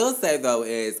 what I will say though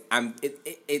is, and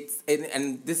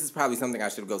this is probably something I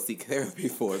should go seek therapy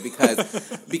for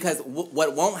because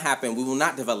what won't happen, we will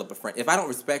not develop a friend if I don't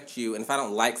respect you and if I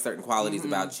don't like certain qualities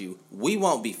about you. We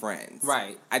won't be friends.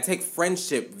 Right. I take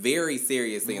friendship very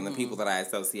seriously in the people that I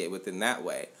associate with in that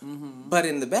way. But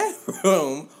in the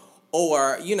bedroom,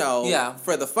 or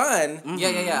for the fun,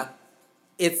 Yeah.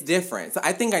 it's different. So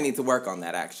I think I need to work on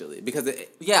that actually because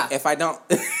if I don't,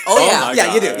 Oh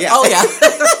yeah, you do, yeah, oh yeah.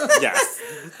 Yes.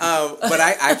 but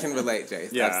I can relate,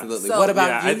 Jace. Yeah. Absolutely. So- What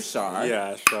about you, I- Shar?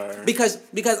 Yeah, sure. Because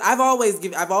I've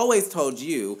always told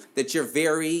you that you're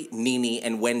very Nene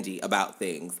and Wendy about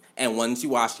things, and once you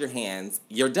wash your hands,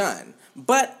 you're done.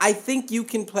 But I think you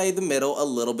can play the middle a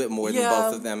little bit more than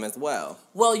both of them as well.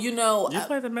 Well, You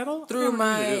play the middle? through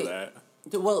I do that.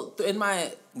 in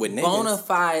my With niggas. bona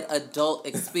fide adult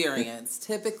experience,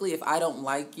 typically if I don't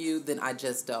like you, then I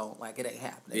just don't. Like, it ain't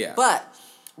happening. Yeah. But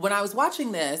when I was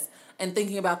watching this and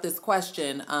thinking about this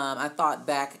question, I thought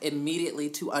back immediately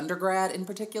to undergrad in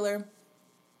particular.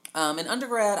 In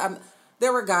undergrad,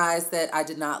 there were guys that I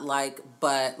did not like,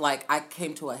 but like I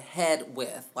came to a head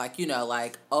with, like,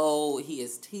 oh, he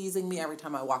is teasing me every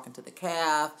time I walk into the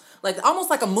caf, like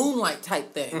almost like a Moonlight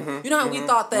type thing. You know how we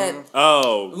thought that?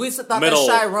 Oh, We thought middle,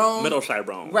 that Chiron, middle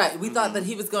Chiron. right? We thought that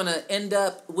he was gonna end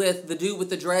up with the dude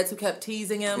with the dreads who kept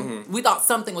teasing him. We thought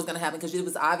something was gonna happen because it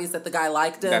was obvious that the guy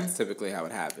liked him. That's typically how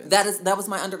it happens. That was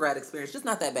my undergrad experience. Just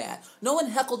not that bad. No one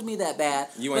heckled me that bad.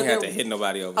 You but ain't have there- to hit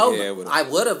nobody over Oh, the head with I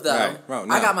would have though. Right. Well,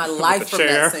 no. I got my life from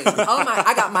chair. that scene.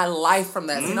 I got my life from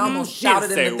that scene. I almost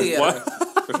shouted in the Say theater.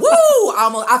 what? Woo! I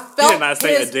He felt did not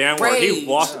say a his damn word. He rage.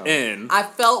 walked in I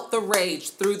felt the rage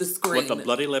through the screen. with a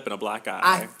bloody lip and a black eye.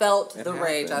 I felt the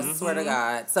rage. I happens. swear to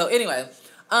God. So anyway,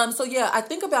 so yeah, I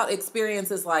think about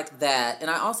experiences like that, and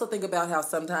I also think about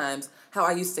how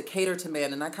I used to cater to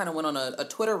men, and I kind of went on a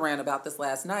Twitter rant about this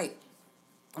last night.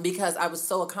 Because I was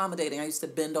so accommodating, I used to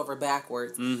bend over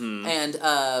backwards, and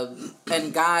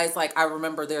guys, like, I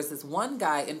remember there's this one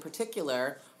guy in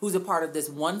particular who's a part of this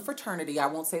one fraternity. I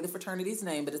won't say the fraternity's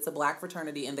name, but it's a black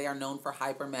fraternity, and they are known for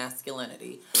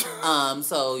hypermasculinity.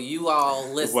 So you all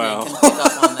listening can pick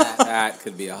up on that. That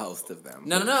could be a host of them.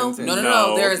 No. Continue.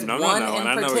 There's one and in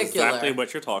I know particular. exactly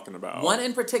what you're talking about. One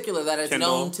in particular that is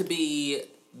Kendall. known to be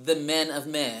the men of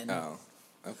men. Oh,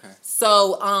 okay.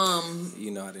 So,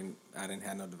 I didn't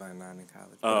have no Divine Nine in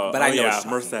college. Oh, but I know yeah, what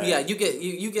you're talking Merced. yeah,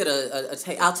 you get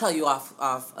a I'll tell you off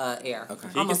air. Okay.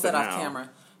 He Almost gets said it off now. camera.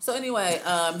 So anyway,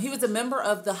 he was a member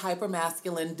of the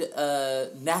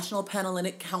hypermasculine National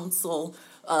Panhellenic Council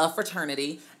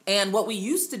fraternity, and what we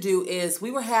used to do is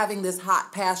we were having this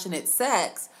hot, passionate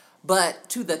sex, but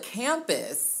to the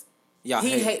campus. Y'all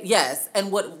hate. Yes,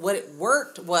 and what it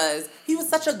worked was he was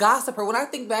such a gossiper. When I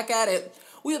think back at it,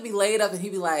 we would be laid up and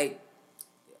he'd be like,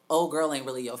 "Oh, girl ain't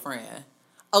really your friend."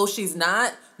 Oh, she's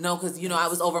not? No, because, I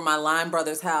was over my line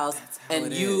brother's house,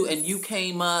 and you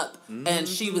came up, and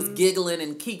she was giggling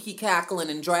and kiki cackling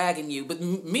and dragging you. But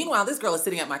meanwhile, this girl is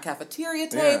sitting at my cafeteria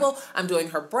table. Yeah. I'm doing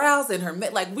her brows and her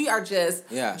like we are just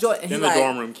in the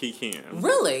dorm room kikiing.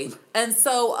 Really? And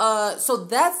so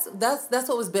that's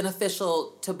what was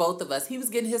beneficial to both of us. He was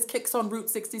getting his kicks on Route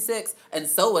 66, and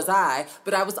so was I.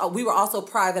 But we were also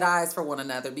private eyes for one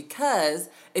another, because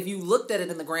if you looked at it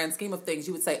in the grand scheme of things,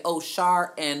 you would say, "Oh,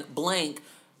 Shar and blank,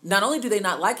 not only do they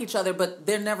not like each other, but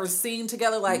they're never seen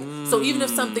together." Like, so even if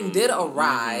something did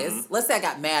arise, let's say I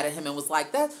got mad at him and was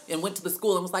like that, and went to the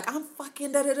school and was like, "I'm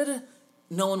fucking da da da da,"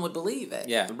 no one would believe it.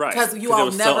 Yeah, right. Because you all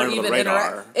never even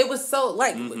interact. It was so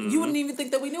like you wouldn't even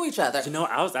think that we knew each other.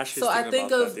 I was actually thinking about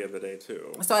that the other day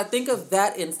too. So I think of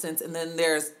that instance, and then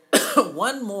there's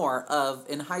one more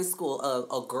in high school.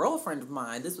 A girlfriend of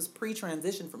mine. This was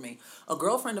pre-transition for me. A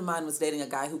girlfriend of mine was dating a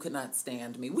guy who could not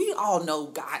stand me. We all know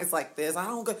guys like this. I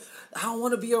don't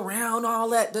want to be around all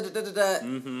that. Da, da, da, da, da.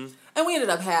 And we ended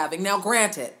up having. Now,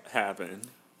 granted,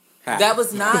 that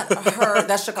was not her.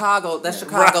 That's Chicago. That's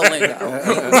Chicago lingo.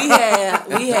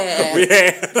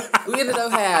 We ended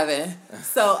up having.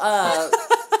 So,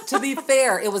 to be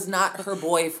fair, it was not her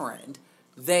boyfriend.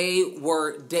 They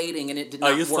were dating, and it did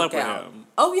not you work slept with out. him.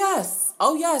 Oh yes,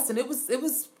 and it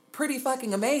was pretty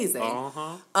fucking amazing.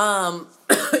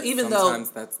 Even though sometimes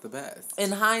that's the best.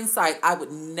 In hindsight, I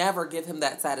would never give him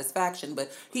that satisfaction,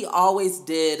 but he always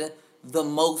did the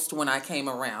most when I came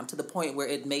around, to the point where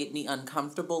it made me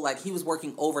uncomfortable. Like, he was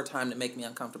working overtime to make me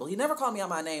uncomfortable. He never called me out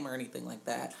my name or anything like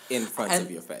that. In front of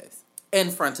your face. in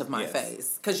front of my Yes.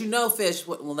 face. Because Fish,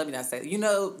 well, let me not say it.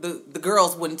 The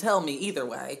girls wouldn't tell me either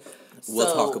way. We'll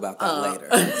So, talk about that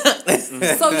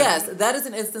later. So yes, that is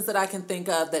an instance that I can think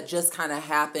of that just kind of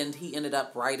happened. He ended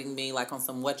up writing me like on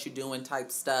some what you doing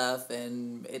type stuff,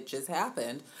 and it just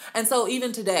happened. And so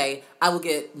even today, I will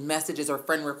get messages or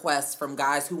friend requests from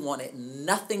guys who wanted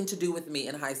nothing to do with me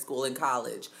in high school and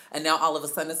college. And now all of a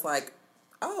sudden it's like,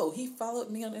 oh, he followed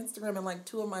me on Instagram in like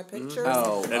 2 of my pictures.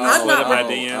 Oh, And I'm slid not in my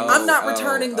re- DMs. I'm not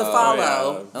returning the follow,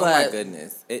 yeah. but Oh my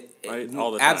goodness!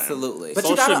 All the time. Absolutely. But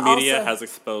you Social gotta media also- has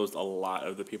exposed a lot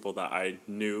of the people that I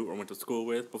knew or went to school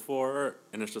with before,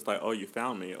 and it's just like, oh, you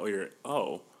found me.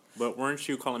 But weren't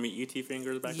you calling me ET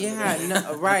fingers back in the day?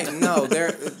 No, right? No,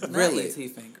 they're not really. ET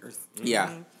fingers.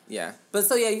 Yeah, yeah. But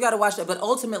so yeah, you got to watch that. But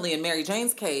ultimately, in Mary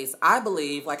Jane's case, I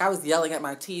believe, like I was yelling at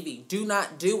my TV, "Do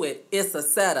not do it. It's a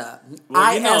setup."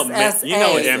 Well, ISSA.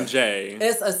 MJ.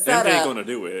 It's a setup. MJ gonna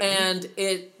do it. And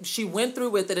she went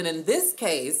through with it. And in this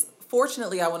case,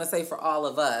 fortunately, I want to say for all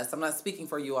of us, I'm not speaking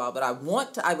for you all, but I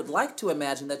would like to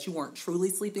imagine that you weren't truly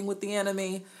sleeping with the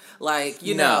enemy, like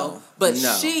No, But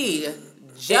no. she,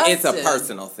 It's Justin, a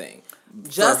personal thing.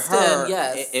 Justin, For her,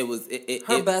 yes. it was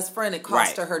her best friend. It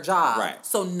cost right, her job. right.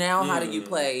 So now, how do you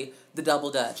play the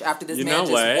double dutch after this You man know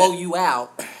just what? woe you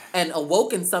out and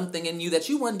awoken something in you that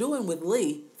you weren't doing with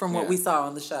Lee from what Yeah. we saw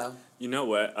on the show? You know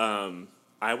what?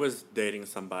 I was dating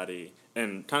somebody,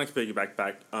 and trying to piggyback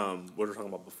back what we were talking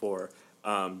about before,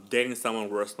 dating someone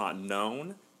where it's not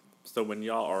known. So when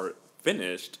y'all are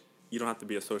finished, you don't have to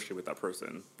be associated with that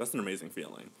person. That's an amazing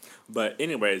feeling. But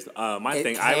anyways,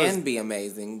 It can be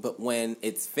amazing, but when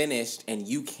it's finished and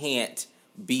you can't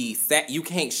you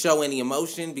can't show any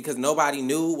emotion because nobody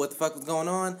knew what the fuck was going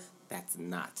on. That's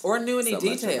not Or knew any so much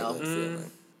of a detail. good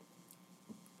feeling.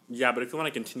 Yeah, but if you want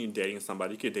to continue dating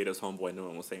somebody, you could date as homeboy. No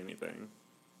one will say anything.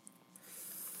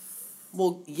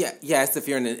 Well, yes, if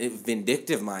you're in a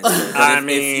vindictive mindset. But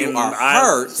if you are I-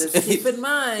 hurt, Just keep in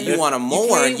mind, you want to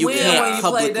mourn, you win can't when you play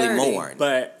publicly dirty. mourn.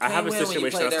 But I Can't have a win when you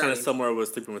situation play that's kind of dirty. similar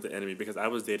with sleeping with the enemy because I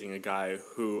was dating a guy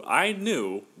who I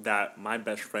knew that my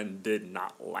best friend did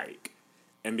not like.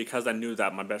 And because I knew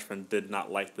that my best friend did not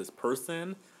like this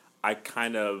person, I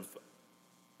kind of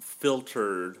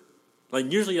filtered. Like,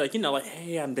 usually,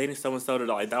 hey, I'm dating so-and-so.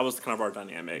 Like, that was kind of our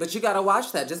dynamic. But you got to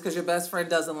watch that. Just because your best friend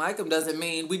doesn't like him doesn't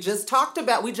mean we just spoke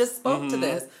to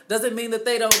this. Doesn't mean that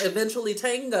they don't eventually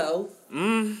tango.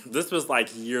 This was like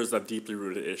years of deeply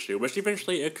rooted issue, which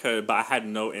eventually it could, but I had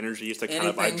no energy to kind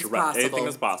of Anything's address. possible. Anything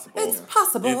is possible. It's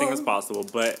possible. Anything is possible.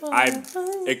 But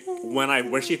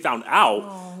when she found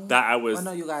out that I was I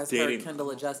know you guys dating, heard Kendall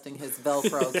adjusting his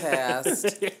Velcro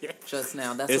cast just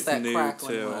now. That's It's what that new,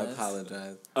 crackling too. I was.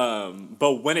 apologize.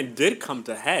 but when it did come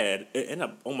to head, it ended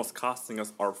up almost costing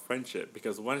us our friendship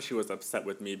because one, she was upset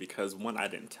with me because one, I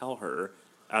didn't tell her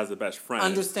as a best friend.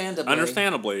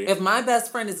 Understandably. If my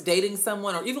best friend is dating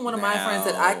someone, or even one of my friends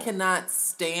that I No. cannot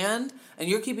stand, and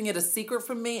you're keeping it a secret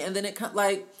from me, and then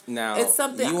Now, it's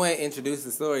something. you ain't introduced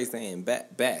the story saying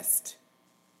best.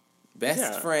 Best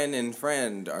Yeah. friend and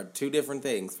friend are two different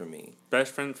things for me.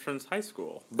 Best friend since high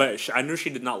school. But I knew she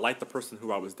did not like the person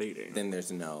who I was dating. Then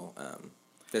there's no I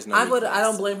recourse.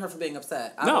 don't blame her for being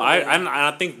upset.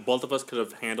 I think both of us could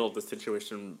have handled the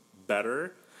situation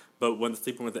better. But when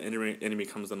sleeping with the enemy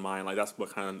comes in mind, like that's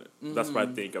what I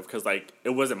think of because like it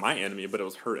wasn't my enemy, but it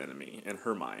was her enemy in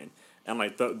her mind, and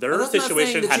like their that's not saying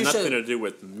situation that had you nothing should- to do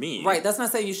with me. Right, that's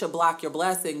not saying you should block your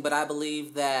blessing, but I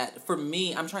believe that for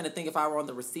me, I'm trying to think if I were on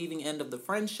the receiving end of the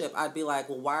friendship, I'd be like,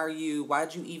 well, why'd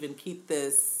you even keep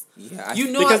this? Yeah,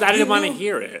 Because I didn't want to knew-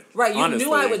 hear it. Right, you honestly.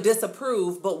 knew I would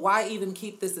disapprove, but why even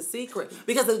keep this a secret?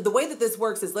 Because the way that this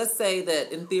works is, let's say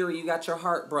that in theory you got your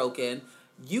heart broken.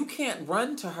 You can't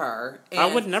run to her. And,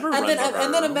 I would never run to her.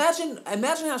 And then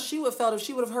imagine how she would have felt if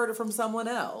she would have heard it from someone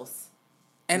else.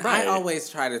 And Right. I always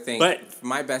try to think, But-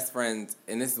 my best friends,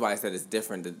 and this is why I said it's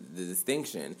different, the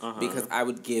distinction, because I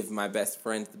would give my best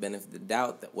friends the benefit of the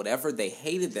doubt that whatever they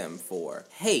hated them for,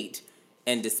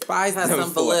 and despise Has them some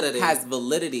for, validity. has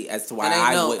validity as to why And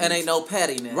I wouldn't. ain't no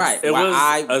pettiness. Right. It why was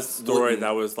I a story wouldn't-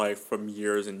 that was like from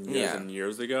years and years Yeah. and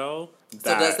years ago.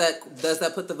 So does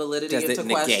that put the validity Does into it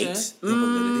question? negate the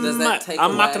validity? Does that take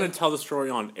I'm not away? going to tell the story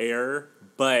on air,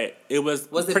 but it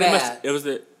was Was it pretty bad? much. Was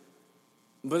it?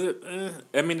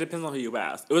 I mean, it depends on who you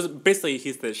ask. It was basically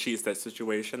he said, she said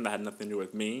situation that had nothing to do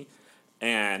with me,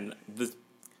 and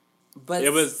But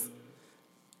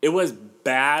it was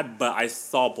bad, but I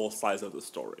saw both sides of the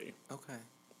story. Okay.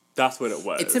 That's what it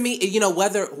was. To me,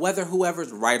 whether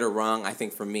whoever's right or wrong, I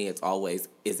think for me it's always,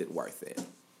 is it worth it?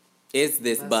 Is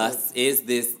this bust? Is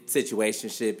this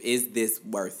situationship? Is this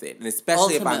worth it? And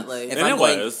especially Ultimately.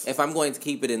 if I'm going to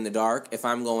keep it in the dark, if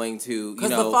I'm going to because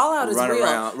the fallout is run real,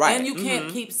 around, right? And you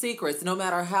can't keep secrets, no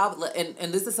matter how.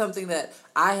 And this is something that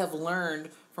I have learned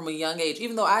from a young age,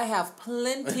 even though I have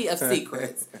plenty of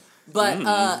secrets. But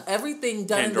everything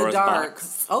done Pandora's in the dark.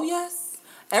 box. Oh yes,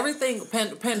 everything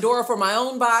Pandora for my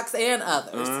own box and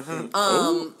others.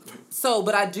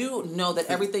 But I do know that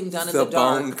everything done in the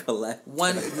dark. Bone collector.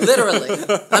 Literally,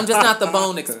 I'm just not the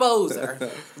bone exposer,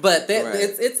 but Right.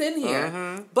 it's in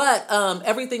here. But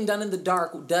everything done in the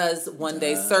dark does one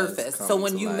day surface. come So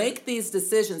when to you light. make these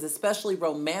decisions, especially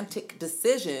romantic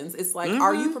decisions, it's like,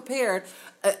 are you prepared?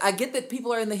 I get that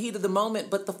people are in the heat of the moment,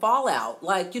 but the fallout,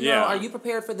 like, Yeah. are you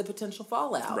prepared for the potential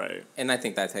fallout? Right. And I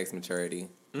think that takes maturity.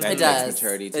 That It takes does.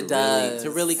 maturity It to does.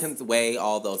 really weigh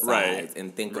all those Right. sides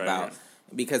and think Right. about.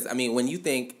 Because I mean, when you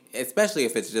think, especially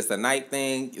if it's just a night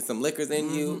thing, some liquor's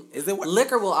in you. Is it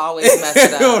Liquor will always mess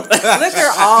it up. Liquor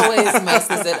always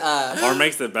messes it up. Or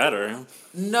makes it better.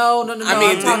 No. I mean,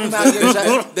 I'm talking about your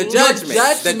the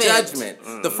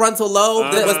judgment, the frontal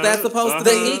lobe. Was that supposed to? The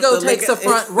be? ego The takes a liquor-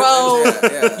 front row.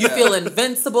 Yeah. You feel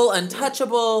invincible,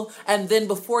 untouchable, and then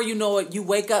before you know it, you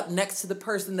wake up next to the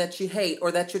person that you hate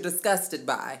or that you're disgusted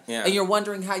by, Yeah. and you're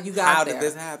wondering how you got How there. did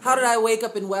this happen? How did I wake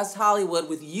up in West Hollywood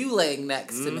with you laying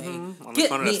next to me? On the Get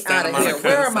corner me of Santa out of here. Monica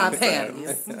Where and are my Sunset.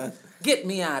 panties? Get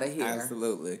me out of here.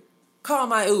 Absolutely. Call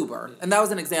my Uber. And that was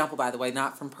an example, by the way,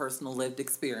 not from personal lived Are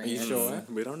experience. you sure?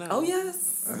 We don't know. Oh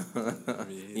yes.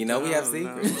 You know we have don't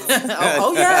know. secrets.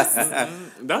 oh yes.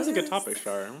 That was a good topic,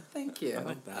 Char. Thank you. I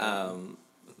like that.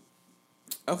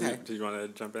 Okay. Do you want to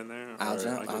jump in there? I'll Or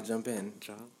jump. I I'll can jump in.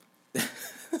 Jump.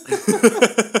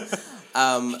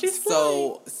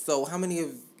 So how many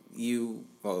of you?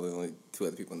 Well, there's only two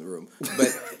other people in the room.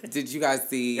 But did you guys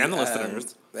see? And the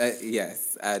listeners.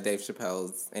 Yes, Dave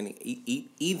Chappelle's and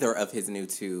either of his new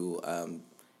two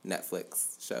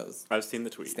Netflix shows, I've seen the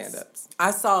tweets. stand-ups.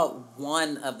 I saw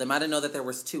one of them. I didn't know that there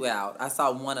was two out. I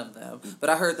saw one of them. But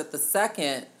I heard that the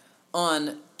second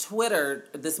on Twitter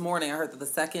this morning, I heard that the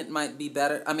second might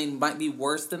be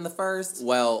worse than the first.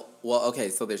 Well, okay.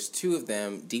 So there's two of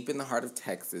them. Deep in the Heart of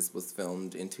Texas was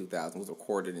filmed in 2000. Was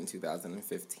recorded in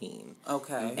 2015.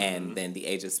 Okay. And then The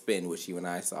Age of Spin, which you and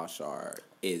I saw, Char,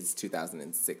 is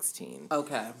 2016.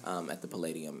 Okay. At the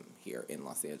Palladium here in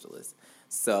Los Angeles.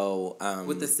 So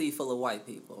With the sea full of white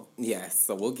people. yes,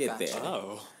 so we'll get Gotcha. there.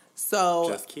 Oh. So,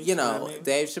 Just keep swimming.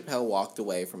 Dave Chappelle walked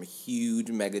away from a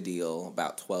huge mega deal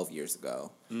about 12 years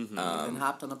ago. And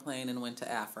hopped on a plane and went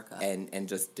to Africa. And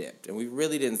just dipped. And we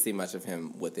really didn't see much of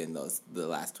him within the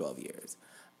last 12 years.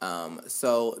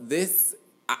 So this,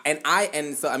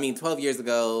 12 years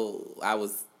ago, I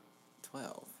was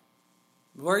 12.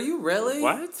 Were you really?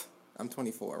 What? I'm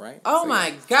 24, right? Oh So, my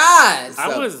yeah. God.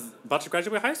 I was about to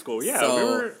graduate high school. Yeah, So- we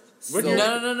were. What so- year?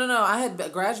 No. I had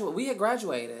We had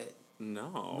graduated.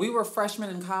 No. We were freshmen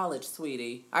in college,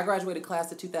 sweetie. I graduated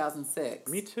class of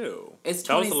 2006. Me too. It's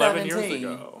That was 11 2017.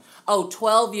 years ago. Oh,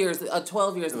 12 years ago.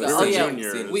 We Oh, were yeah.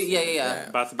 juniors. Yeah.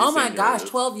 About to be Oh my seniors. gosh,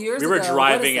 12 years We ago. were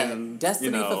driving What is that? and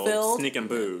Destiny fulfilled. sneaking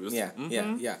booze. Yeah.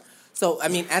 So, I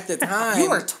mean, at the time... You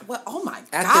were 12. Oh my God.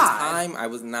 At the time, I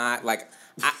was not, like...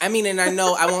 I mean, and I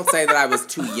know I won't say that I was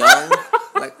too young.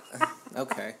 Like,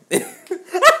 okay.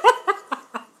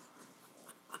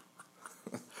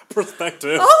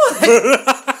 Perspective.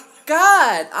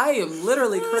 God, I am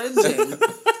literally cringing.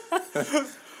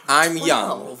 I'm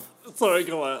young. 12. Sorry,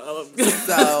 go on.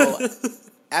 So,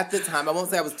 at the time, I won't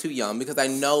say I was too young because I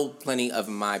know plenty of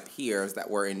my peers that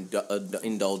were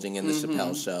indulging in the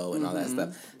Chappelle Show and all that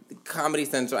stuff. Comedy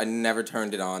Central, I never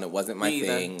turned it on. It wasn't my Me either.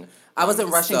 thing. I wasn't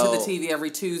rushing to the so- TV every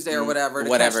Tuesday or whatever to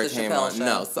whatever catch the came Chappelle on. Show.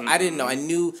 No, so I didn't know. I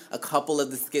knew a couple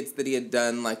of the skits that he had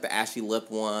done, like the Ashy Lip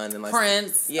one and like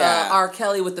Prince, Yeah. R.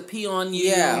 Kelly with the P on you.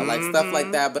 yeah, like stuff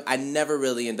like that. But I never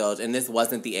really indulged, and this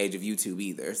wasn't the age of YouTube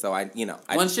either. So I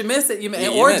Once you miss it, you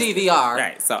you or miss it. DVR.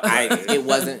 Right. So it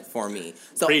wasn't for me.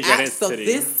 So Pre-Janet so City.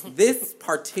 this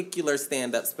particular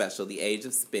stand up special, The Age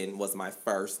of Spin, was my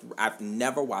first. I've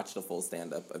never watched a full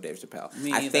stand up of Dave Chappelle.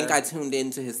 Me I think either. I tuned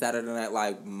into his Saturday Night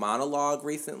Live monologue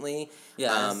recently.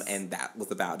 Yes. And that was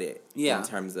about it. Yeah. In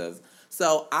terms of.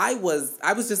 So I was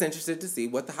just interested to see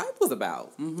what the hype was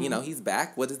about. Mm-hmm. You know, he's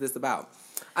back. What is this about?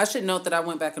 I should note that I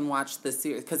went back and watched this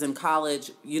series because in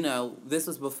college, this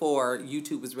was before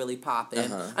YouTube was really popping.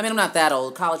 I mean, I'm not that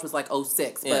old. College was like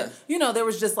 06, Yeah. but there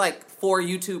was just like 4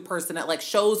 YouTube personnel. Like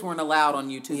shows weren't allowed on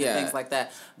YouTube Yeah. and things like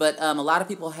that. But a lot of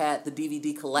people had the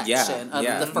DVD collection of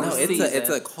the first season. It's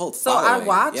a cult So following. I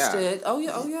watched Yeah. it. Oh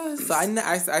yeah, oh yes. So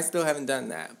I still haven't done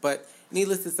that, but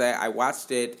needless to say, I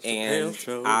watched it and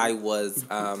Show. I was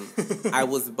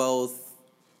both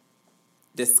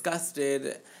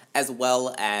disgusted as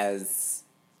well as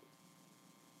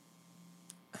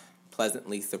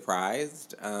pleasantly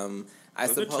surprised. I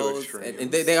Those are two suppose, extremes.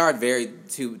 and they are very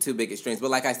two big extremes.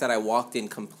 But like I said, I walked in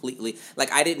completely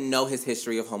like I didn't know his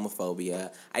history of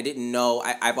homophobia. I didn't know.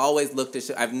 I've always looked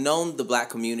at. I've known the black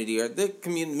community or the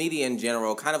community media in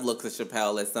general kind of looks at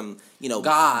Chappelle as some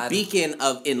God. beacon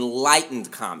of enlightened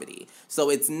comedy. So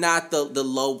it's not the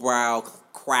lowbrow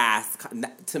crass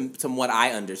to what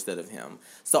I understood of him.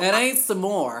 So It ain't some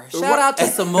more. Shout Right. out to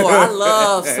some more. I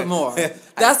love some more.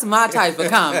 That's my type of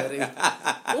comedy. Ooh,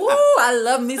 I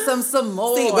love me some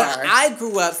more. See, but I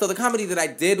grew up. So the comedy that I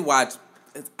did watch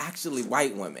is actually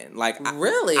white women. Like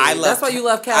Really? I love. That's why you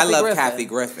love Kathy I love Griffin. Kathy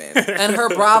Griffin. And her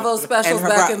Bravo specials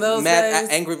back in those days.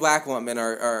 Angry Black Woman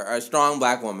or a Strong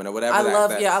Black Woman or whatever.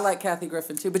 I like Kathy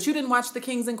Griffin too. But you didn't watch the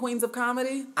Kings and Queens of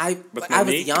Comedy? I With was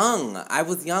Monique? young. My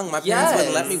parents Yes.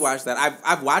 wouldn't let me watch that.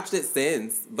 I've watched it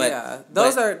since, but Yeah.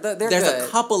 Those but are- they're there's good. a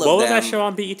couple of What was them. that show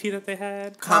on BET that they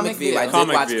had? Comic View. I did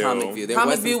Comic watch View. Comic View. There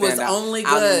Comic some View was standout. only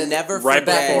I'll good never Right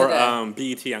back in forget. the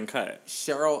day. before BET Uncut.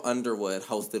 Cheryl Underwood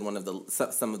hosted one of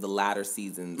some of the latter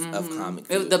seasons of Comic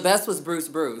View, The best was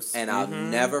Bruce. and I'll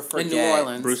never forget. In New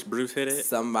Orleans. Bruce hit it.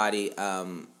 Somebody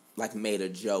like made a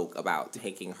joke about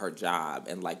taking her job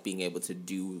and like being able to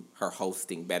do her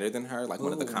hosting better than her. Like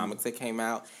one of the comics that came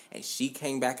out, and she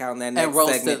came back out in that next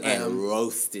roasted segment them. and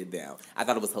roasted them. I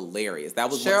thought it was hilarious.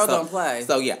 That was Cheryl don't play.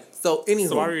 So yeah. So anywho,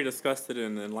 So why were you disgusted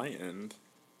and enlightened?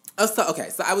 So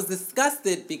I was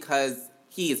disgusted because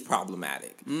he is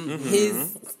problematic.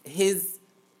 His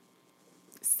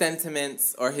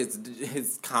sentiments or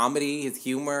his comedy, his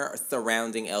humor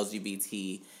surrounding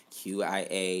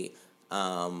LGBTQIA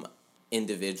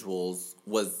individuals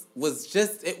was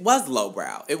just, it was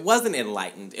lowbrow. It wasn't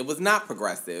enlightened. It was not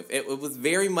progressive. It was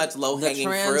very much low hanging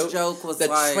fruit. The trans joke was the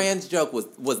like... trans joke was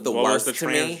the What worst was the to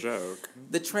trans me. joke?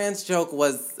 The trans joke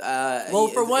was Well,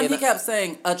 for one, in he a- kept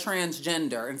saying a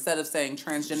transgender instead of saying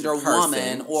transgender person,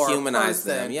 woman or humanize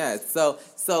person. them. Yeah. So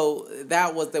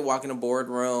that was they walk in a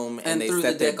boardroom and they threw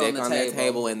set the their dick on dick the on their table.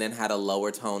 table and then had a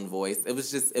lower tone voice. It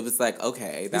was like,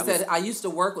 okay, He that said, was I used to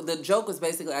work with, the joke was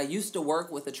basically, I used to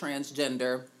work with a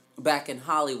transgender back in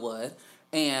Hollywood,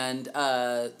 and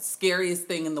scariest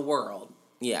thing in the world.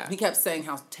 yeah. He kept saying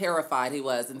how terrified he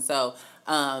was, and so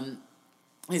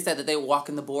he said that they would walk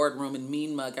in the boardroom and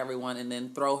mean mug everyone and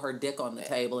then throw her dick on the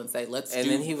table and say, let's And do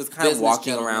then he was kind of business, walking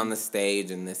gentlemen. around the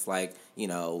stage in this like, he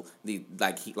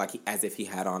as if he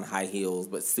had on high heels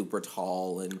but super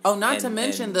tall and Oh, not to and-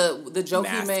 mention and the joke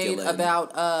he made masculine.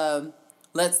 about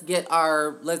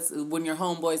when your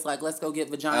homeboys like, let's go get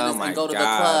vaginas Oh my and go to the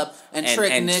God. club and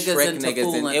trick niggas into and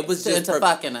fooling, it was just into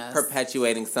fucking us.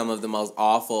 perpetuating some of the most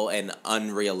awful and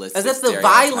unrealistic As if the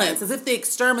stereotypes. violence, as if the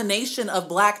extermination of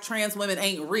black trans women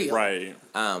ain't real. Right.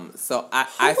 So I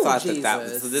Oh, thought that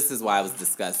was, Jesus. so this is why I was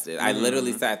disgusted. I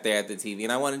literally sat there at the TV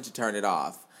and I wanted to turn it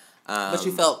off. But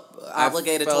you felt I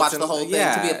obligated to felt watch the whole thing,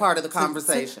 to be a part of the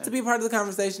conversation. To be a part of the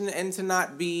conversation and to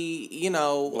not be,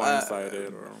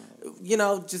 Blindsided or...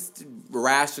 just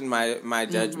ration my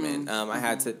judgment. I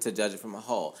had to judge it from a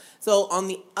whole. So on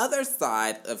the other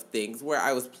side of things, where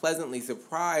I was pleasantly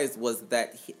surprised was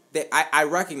that I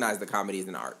recognize that comedy is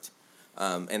an art,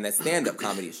 and that stand-up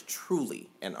comedy is truly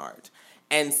an art.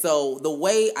 And so the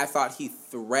way I thought he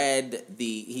thread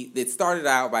it started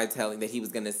out by telling that he was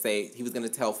going to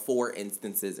tell 4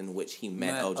 instances in which he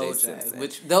met O.J. Simpson.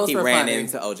 Which those he were ran funny.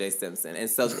 into O.J. Simpson, and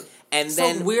so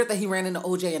So weird that he ran into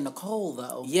OJ and Nicole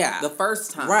though. Yeah. The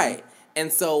first time. Right.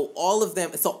 And so all of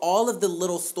the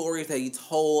little stories that he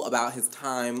told about his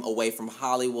time away from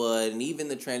Hollywood and even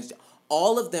the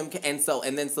all of them, and so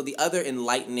the other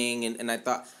enlightening, and I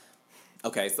thought,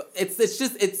 okay, so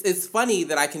it's funny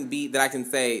that I can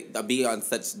be on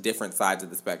such different sides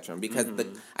of the spectrum because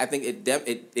I think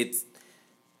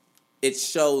it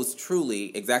shows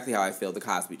truly exactly how I feel the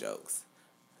Cosby jokes.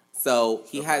 So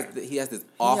he has this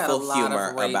awful lot of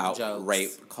humor rape about jokes.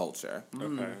 rape culture.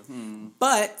 Okay.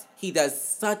 But he does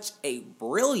such a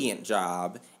brilliant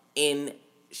job in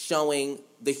showing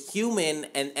the human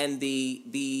and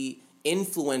the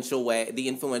influential ways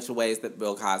that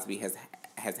Bill Cosby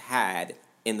has had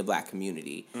in the black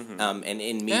community, and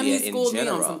in media And he in schooled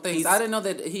general. me on some things. I didn't know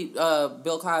that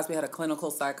Bill Cosby had a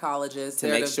clinical psychologist to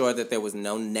there make sure that there was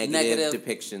no negative negative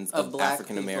depictions of of black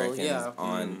African Americans people, yeah.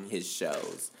 on his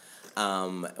shows.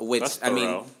 Which, That's I mean,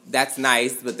 thorough. that's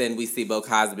nice, but then we see Bill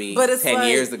Cosby But it's 10 like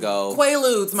years ago.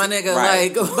 Quaaludes, my nigga.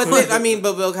 Right. Like, but then, I mean,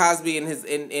 but Bill Cosby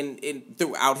in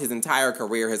throughout his entire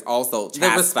career has also the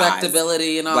chastised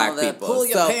respectability and all black of that. people. Pull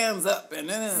your So- pants up and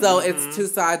So it's two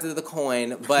sides of the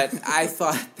coin, but I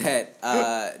thought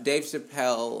that Dave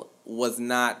Chappelle was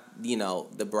not,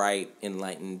 the bright,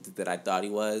 enlightened that I thought he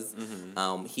was.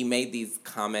 He made these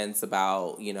comments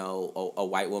about, a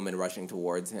white woman rushing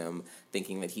towards him,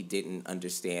 thinking that he didn't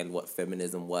understand what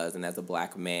feminism was, and as a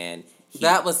black man,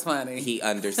 that was funny. he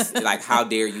understood, like, how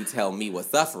dare you tell me what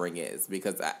suffering is?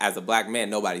 Because as a black man,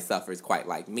 nobody suffers quite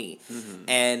like me.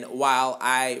 And while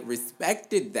I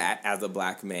respected that as a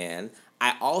black man,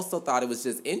 I also thought it was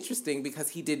just interesting because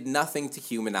he did nothing to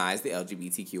humanize the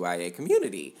LGBTQIA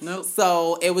community. Nope.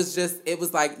 So it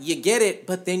was like, you get it,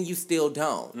 but then you still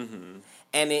don't.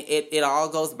 And it all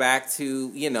goes back to,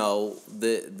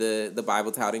 the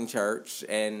Bible touting church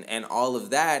and all of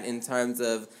that in terms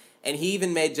of, and he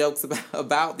even made jokes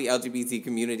about the LGBT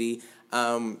community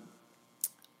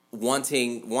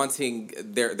wanting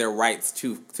their rights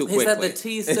too quickly. He said the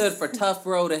T stood for tough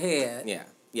road ahead.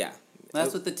 Yeah.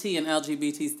 That's what the T in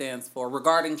LGBT stands for.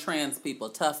 Regarding trans people,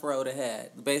 tough road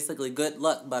ahead. Basically, good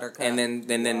luck, Buttercup. And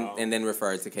then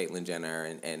referred to Caitlyn Jenner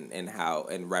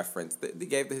and referenced they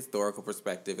gave the historical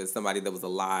perspective as somebody that was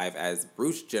alive as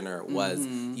Bruce Jenner was,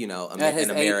 At his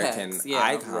an American apex, yeah.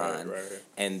 icon. Right.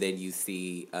 And then you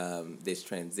see this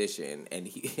transition, and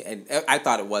I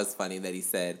thought it was funny that he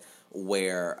said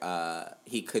where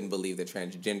he couldn't believe that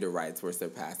transgender rights were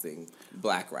surpassing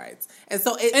black rights, and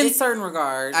so in certain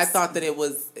regards, I thought that it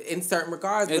was in certain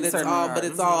regards, but it's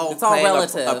all It's all playing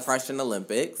relative. oppression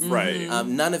Olympics, Right.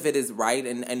 None of it is right,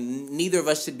 and neither of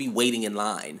us should be waiting in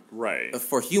line Right.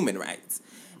 for human rights.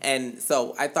 And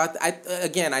so I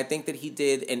think that he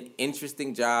did an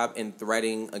interesting job in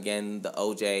threading, again, the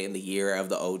OJ and the year of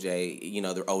the OJ,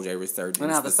 the OJ resurgence.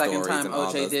 and how the second stories time and all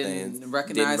OJ those didn't things.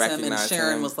 recognize him, and recognize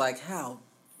Sharon him. was like, "How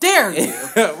dare you?"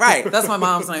 Right. That's my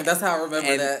mom's name. That's how I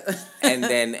remember that. And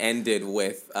then ended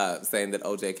with saying that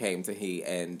OJ came to he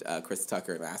and Chris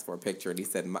Tucker and asked for a picture, and he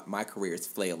said, "My career is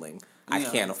flailing. I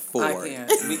can't afford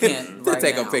We can't to right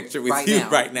take now. a picture with Right you now.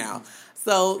 right now."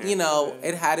 So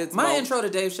it had its. My moments. intro to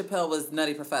Dave Chappelle was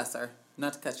Nutty Professor.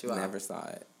 Not to cut you off. Never saw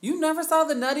it. You never saw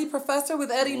the Nutty Professor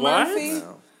with Eddie What? Murphy?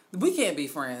 No. We can't be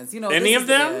friends. Any this of is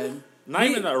them? good. Not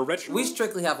even the original? We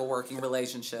strictly have a working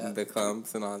relationship. The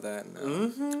clumps and all that.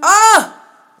 No.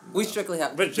 We strictly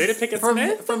have. But Jada Pinkett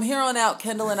Smith? From here on out,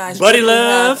 Kendall and I Buddy strictly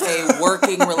love. have a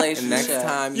working And relationship. next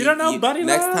time You don't know Buddy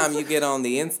next Love? time you get on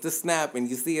the Insta Snap and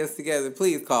you see us together,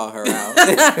 please call her out.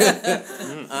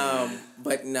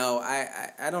 But no,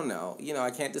 I don't know.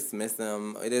 I can't dismiss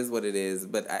them. It is what it is.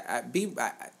 But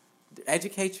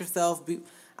educate yourself.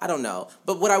 I don't know.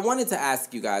 But what I wanted to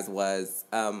ask you guys was,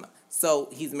 so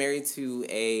he's married to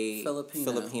a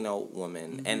Filipino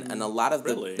woman, and a lot of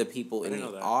Really? the people I in didn't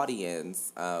the know that.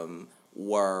 audience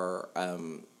were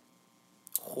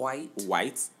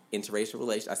White. interracial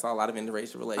relations. I saw a lot of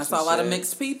interracial relationships. I saw a lot of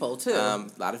mixed people too. A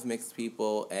lot of mixed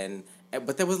people,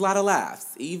 but there was a lot of laughs,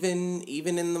 even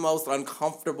in the most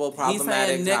uncomfortable,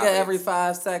 problematic. He's saying nigga topics. every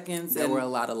 5 seconds. There and were a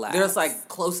lot of laughs. There's like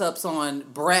close-ups on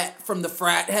Brett from the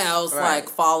frat house, Right. like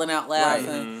falling out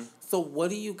laughing. Right. So what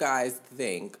do you guys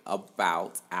think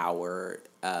about our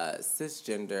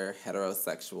cisgender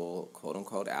heterosexual quote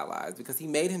unquote allies? Because he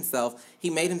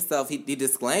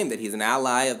disclaimed that he's an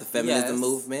ally of the feminism Yes.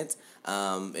 movement.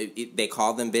 They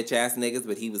call them bitch ass niggas,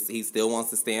 but he still wants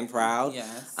to stand proud.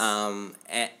 Yes. And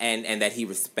that he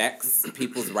respects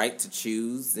people's right to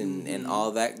choose and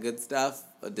all that good stuff.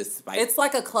 Despite It's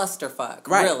like a clusterfuck,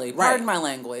 Right, really. right. Pardon my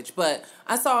language, but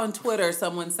I saw on Twitter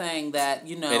someone saying that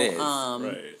It is.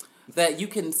 Right. that you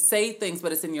can say things,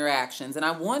 but it's in your actions. And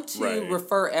I want to Right.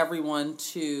 refer everyone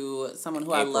to someone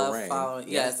who I April love Rain. following.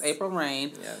 Yes. Yes, April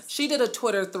Rain. Yes. She did a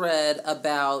Twitter thread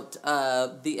about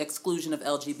the exclusion of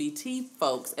LGBT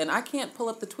folks. And I can't pull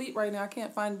up the tweet right now. I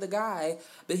can't find the guy.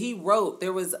 But he wrote,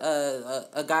 there was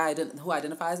a guy who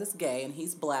identifies as gay, and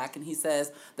he's black, and he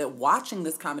says that watching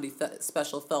this comedy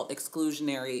special felt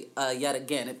exclusionary yet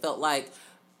again. It felt like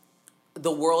the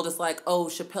world is like, oh,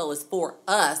 Chappelle is for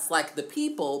us, like the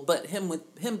people, but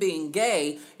him being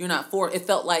gay, you're not for. It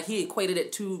felt like he equated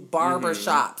it to barber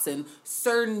shops and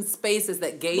certain spaces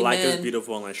that Black is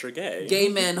beautiful unless you're gay. gay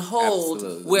men hold,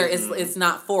 Absolutely. where it's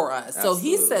not for us. So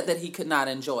he Absolutely. said that he could not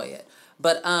enjoy it.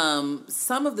 But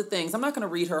some of the things, I'm not going to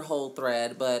read her whole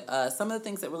thread, but some of the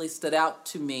things that really stood out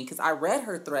to me, because I read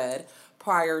her thread,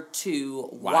 prior to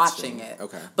watching it.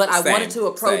 Okay. But I Same, wanted to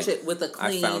approach same. it with a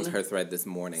clean I found her thread this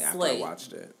morning after I slate.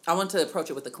 watched it. I wanted to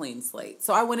approach it with a clean slate.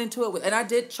 So I went into it and I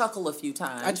did chuckle a few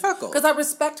times. I chuckled. Because I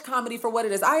respect comedy for what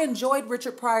it is. I enjoyed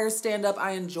Richard Pryor's stand-up.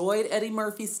 I enjoyed Eddie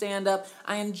Murphy's stand-up.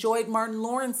 I enjoyed Martin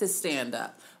Lawrence's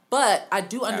stand-up. But I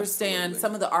do understand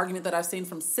some of the argument that I've seen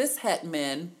from cishet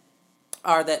men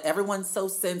are that everyone's so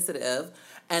sensitive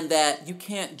and that you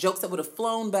can't, jokes that would have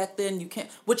flown back then, you can't,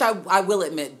 which I will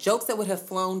admit, jokes that would have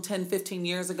flown 10, 15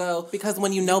 years ago. Because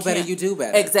when you know better, you do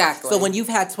better. Exactly. So when you've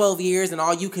had 12 years and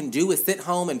all you can do is sit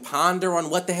home and ponder on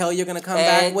what the hell you're going to come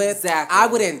back with, I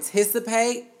would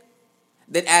anticipate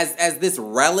that as this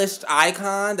relished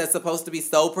icon that's supposed to be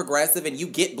so progressive and you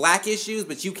get black issues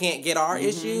but you can't get our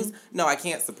issues, no, I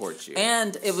can't support you.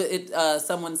 And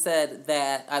someone said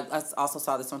that, I also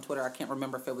saw this on Twitter, I can't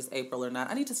remember if it was April or not.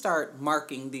 I need to start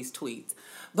marking these tweets.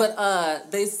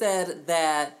 But they said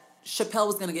that Chappelle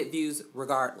was going to get views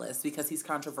regardless because he's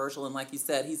controversial and like you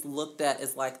said, he's looked at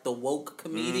as like the woke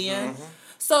comedian.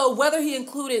 So whether he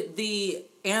included the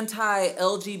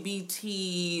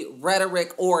anti-LGBT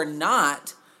rhetoric or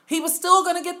not, he was still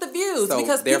going to get the views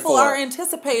because people are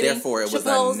anticipating. Therefore, it was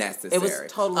unnecessary. It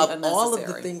was totally unnecessary. Of all of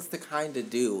the things to kind of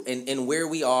do, and where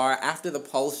we are after the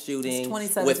Pulse shooting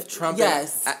with Trump,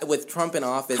 with Trump in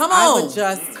office,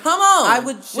 I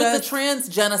would just with the trans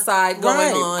genocide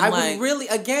going on. I would really,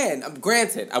 again,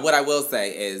 granted, what I will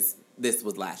say is, this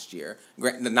was last year.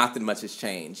 Not that much has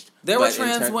changed. There were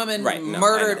trans women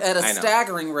murdered at a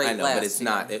staggering rate last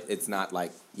year. But it's not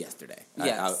like yesterday.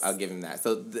 Yes. I'll give him that.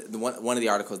 So one of the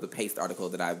articles, the Paste article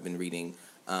that I've been reading,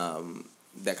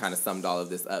 that kind of summed all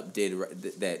of this up, did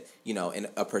that, in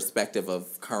a perspective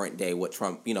of current day, what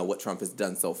Trump has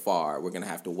done so far, we're going to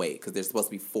have to wait because there's supposed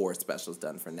to be 4 specials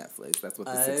done for Netflix. That's what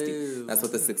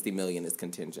the 60 million is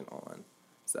contingent on.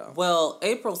 So. Well,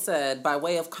 April said, by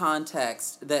way of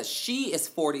context, that she is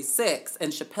 46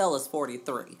 and Chappelle is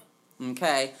 43.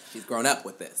 Okay? She's grown up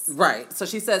with this. Right. So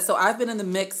she said, so I've been in the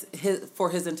mix for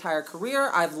his entire career.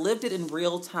 I've lived it in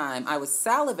real time. I was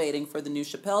salivating for the new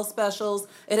Chappelle specials.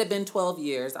 It had been 12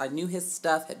 years. I knew his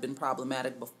stuff had been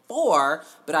problematic before,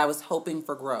 but I was hoping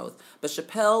for growth. But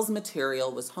Chappelle's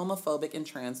material was homophobic and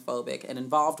transphobic and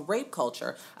involved rape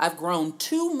culture. I've grown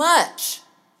too much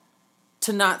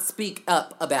to not speak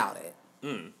up about it.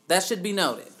 That should be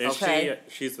noted. Okay,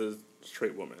 she's a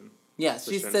straight woman. Yes,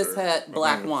 she's cishet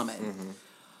black woman.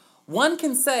 One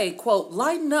can say, quote,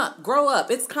 lighten up, grow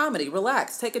up, it's comedy,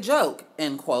 relax, take a joke,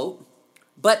 end quote.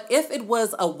 But if it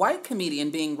was a white comedian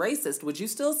being racist, would you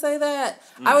still say that?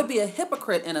 I would be a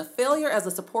hypocrite and a failure as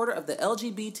a supporter of the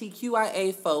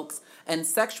LGBTQIA folks and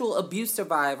sexual abuse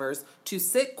survivors to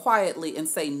sit quietly and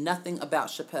say nothing about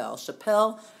Chappelle.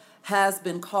 Chappelle has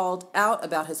been called out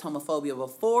about his homophobia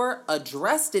before,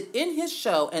 addressed it in his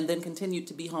show, and then continued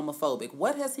to be homophobic.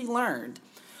 What has he learned?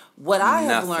 What I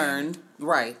have learned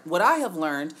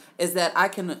is that I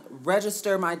can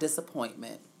register my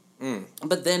disappointment,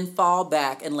 but then fall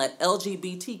back and let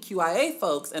LGBTQIA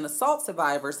folks and assault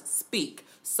survivors speak.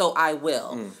 So I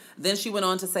will. Then she went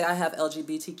on to say, I have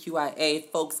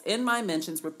LGBTQIA folks in my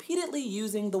mentions repeatedly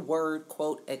using the word,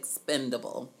 quote,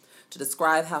 expendable, to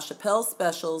describe how Chappelle's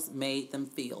specials made them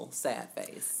feel. Sad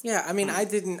face. Yeah, I mean, I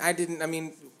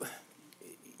mean,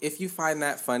 if you find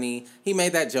that funny, he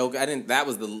made that joke. That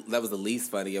was the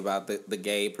least funny about the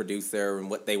gay producer and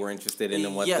what they were interested in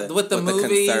and what the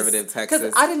conservative Texas.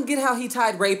 Because I didn't get how he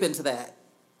tied rape into that.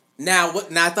 Now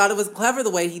I thought it was clever the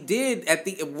way he did at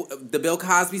the Bill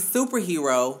Cosby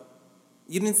superhero.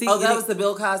 You didn't see? Oh, that was the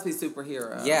Bill Cosby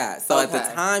superhero. Yeah. So at the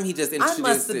time, he just introduced it. I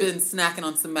must have been snacking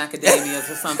on some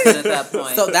macadamias or something at that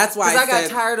point. So that's why I got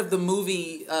tired of the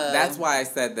movie. That's why I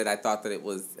said that I thought that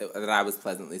I was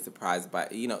pleasantly surprised by.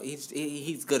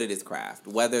 He's good at his craft.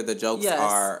 Whether the jokes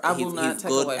are, he's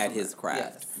good at his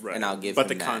craft, right. And I'll give him that.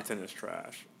 But the content is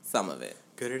trash. Some of it.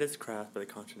 Good at his craft, but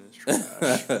the content is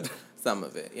trash. Some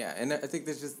of it, yeah. And I think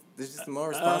there's just a more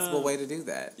responsible way to do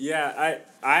that. Yeah,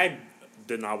 I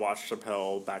did not watch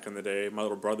Chappelle back in the day. My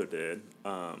little brother did.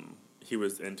 He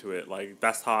was into it. Like,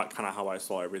 that's kind of how I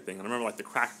saw everything. And I remember, like, the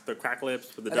crack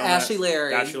lips with the donut. Ashley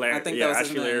Larry. I think that was his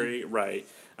Ashley name. Larry, right.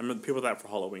 I remember people did that for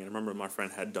Halloween. I remember my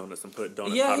friend had donuts and put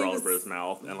donut powder all over his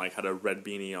mouth and, like, had a red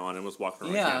beanie on and was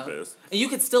walking around campus. And you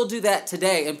could still do that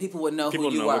today and people would know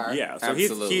who you are. Yeah, so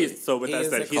absolutely. so with that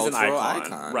said, he's an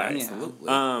icon. Right. Yeah.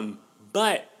 Absolutely.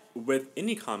 But with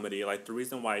any comedy, like, the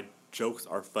reason why jokes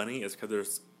are funny is because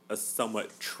there's a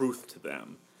somewhat truth to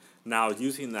them. Now,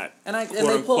 using that and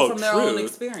they pull from their own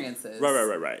experiences.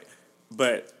 Right.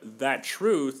 But that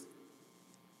truth,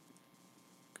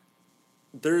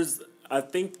 there's I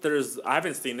think I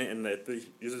haven't seen it, and it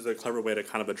uses a clever way to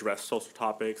kind of address social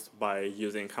topics by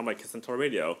using kind of like Kiss and Tell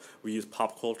Radio. We use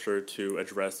pop culture to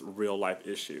address real life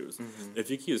issues. If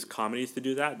you can use comedies to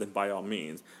do that, then by all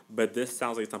means. But this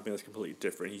sounds like something that's completely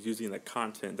different. He's using the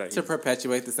content that to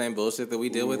perpetuate the same bullshit that we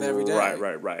deal with every day.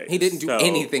 Right. He didn't do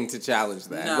anything to challenge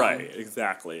that. No. Right,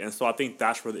 exactly. And so I think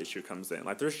that's where the issue comes in.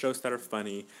 Like, there's jokes that are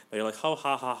funny that you're like, oh,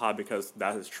 ha, ha, ha, because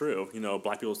that is true. You know,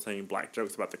 black people saying black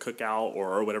jokes about the cookout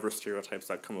or whatever stereotypes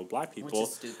that come with black people. Which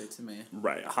is stupid to me.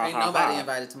 Right, ha, Ain't ha, nobody ha.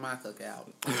 invited to my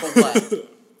cookout. For what?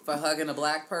 For hugging a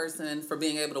black person? For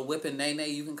being able to whip and nay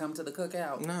you can come to the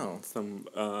cookout? No. Some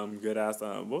good ass,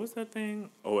 what was that thing?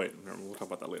 Oh, wait, no, we'll talk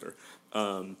about that later.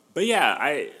 But yeah,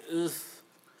 I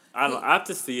don't know. I have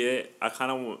to see it.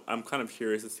 I'm kind of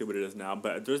curious to see what it is now.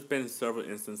 But there's been several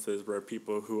instances where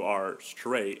people who are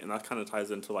straight, and that kind of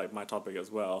ties into like my topic as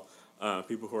well.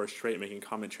 People who are straight making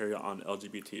commentary on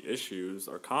LGBT issues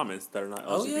or comments that are not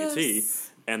LGBT, yes.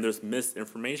 and there's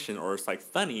misinformation or it's like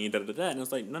funny, and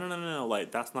it's like no, like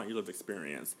that's not your lived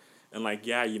experience. And like,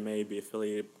 yeah, you may be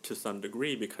affiliated to some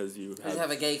degree because you have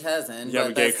a gay cousin. You have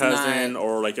a gay cousin not...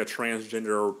 or like a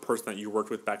transgender person that you worked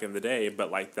with back in the day,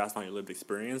 but like that's not your lived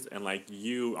experience. And like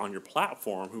you on your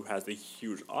platform, who has a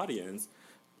huge audience,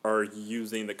 are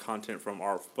using the content from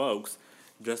our folks,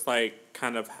 just like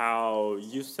kind of how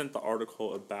you sent the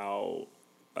article about.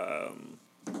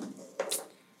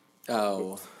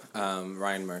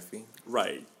 Ryan Murphy.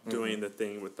 Right, doing the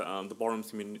thing with the ballroom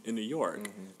scene in New York.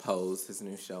 Pose, his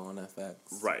new show on FX.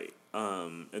 Right.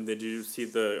 And did you see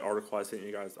the article I sent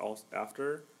you guys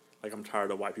after? Like, I'm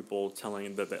tired of white people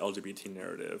telling the LGBT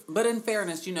narrative. But in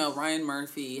fairness, you know, Ryan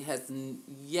Murphy has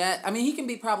yet... I mean, he can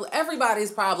be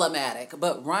everybody's problematic,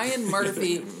 but Ryan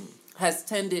Murphy has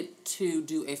tended to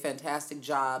do a fantastic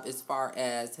job as far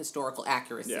as historical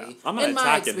accuracy. Yeah. I'm not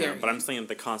attacking him, but I'm saying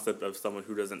the concept of someone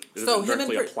who doesn't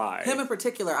directly apply. Him in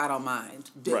particular, I don't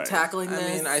mind tackling this.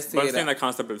 I mean, I see but I'm saying the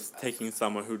concept of taking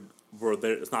someone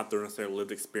it's not their necessarily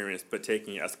lived experience, but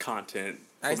taking it as content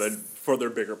for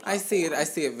their bigger platform. I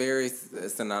see it very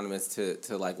synonymous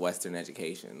to like Western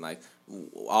education. Like,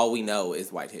 all we know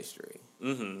is white history.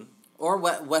 Mm-hmm. Or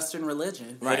what Western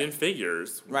religion. Right. Hidden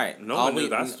Figures. Right. No one knew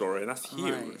that story, and that's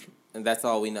huge. Right. And that's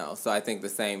all we know. So I think the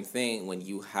same thing when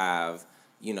you have,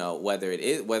 you know, whether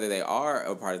they are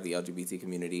a part of the LGBT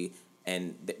community,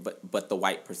 but the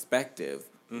white perspective,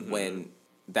 when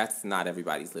that's not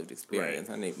everybody's lived experience.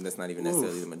 Right. I mean, that's not even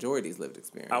necessarily the majority's lived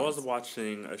experience. I was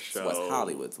watching a show. It's West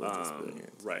Hollywood's lived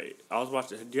experience. Right. I was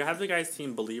watching. Do you have the guys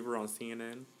seen Believer on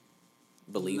CNN?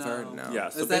 Believer? No. Yeah.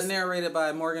 So is that narrated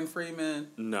by Morgan Freeman?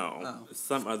 No. Oh.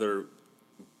 Some other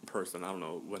person. I don't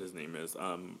know what his name is.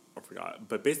 I forgot.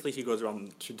 But basically, he goes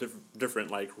around to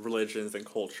different like religions and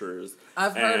cultures.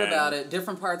 I've heard about it.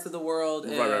 Different parts of the world.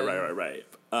 Right.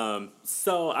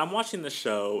 So I'm watching the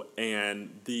show, and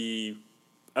the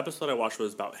episode I watched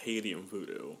was about Haiti and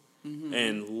voodoo. Mm-hmm.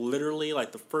 And literally,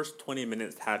 like, the first 20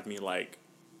 minutes had me, like,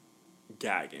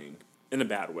 gagging in a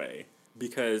bad way.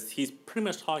 Because he's pretty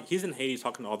much he's in Haiti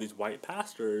talking to all these white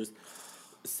pastors,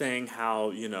 saying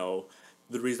how, you know,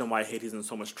 the reason why Haiti's in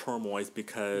so much turmoil is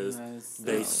because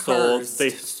they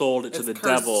sold it to the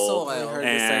devil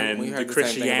and the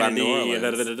Christianity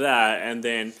and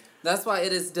then that's why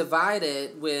it is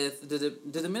divided with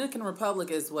the Dominican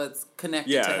Republic is what's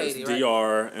connected to Haiti, right?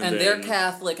 DR, and they're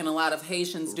Catholic, and a lot of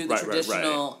Haitians do the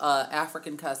traditional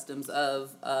African customs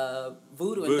of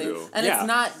voodoo and things. And it's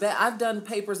not bad. I've done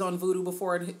papers on voodoo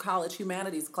before in college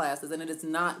humanities classes, and it is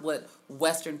not what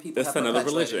Western people have perpetuated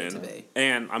religion to be.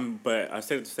 And but I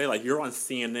say to say, like, you're on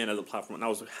CNN as a platform, and I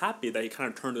was happy that he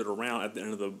kind of turned it around at the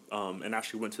end of the and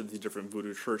actually went to these different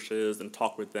voodoo churches and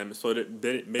talked with them. So it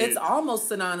made it's almost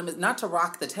synonymous, not to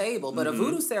rock the table, but a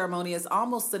voodoo ceremony is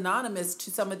almost synonymous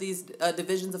to some of these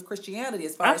divisions of Christianity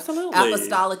as far as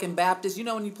apostolic and Baptist. You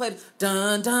know, when you play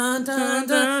dun dun dun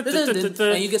dun dun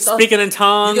dun, and you get speaking in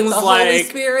tongues, you get the like, Holy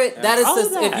Spirit. That is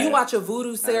that. If you watch a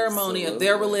voodoo ceremony of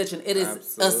their religion, it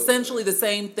is essentially the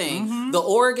same thing. The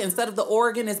organ, instead of the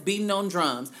organ, is beating on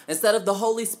drums. Instead of the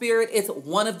Holy Spirit, it's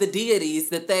one of the deities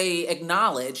that they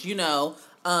acknowledge. You know,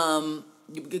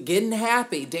 getting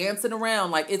happy, dancing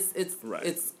around, like it's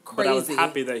crazy. But I was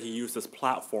happy that he used this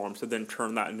platform to then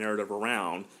turn that narrative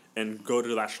around and go to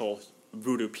the actual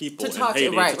voodoo people in Haiti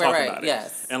to talk about it.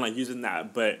 Yes. And like using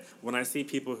that. But when I see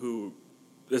people who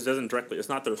this doesn't directly, it's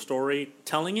not their story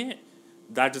telling it,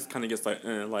 that just kind of gets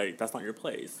like that's not your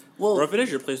place. Well, or if it is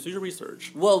your place, do your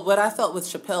research. Well, what I felt with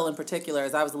Chappelle in particular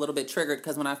is I was a little bit triggered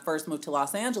because when I first moved to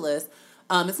Los Angeles,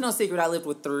 it's no secret I lived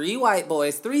with 3 white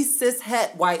boys, 3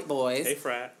 cis-het white boys. Hey,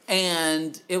 frat.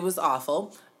 And it was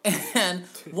awful. And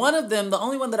one of them, the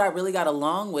only one that I really got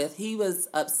along with, he was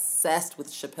obsessed with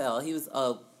Chappelle. He was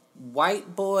a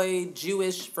white boy,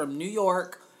 Jewish from New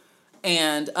York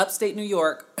and upstate New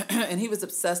York, and he was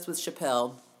obsessed with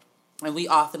Chappelle. And we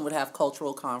often would have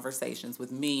cultural conversations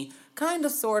with me, kind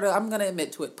of, sort of, I'm going to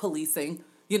admit to it, policing,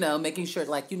 making sure,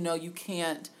 you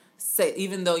can't say,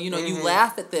 even though, you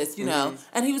laugh at this,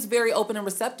 and he was very open and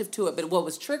receptive to it. But what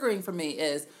was triggering for me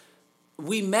is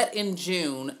we met in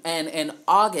June, and in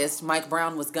August, Mike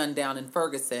Brown was gunned down in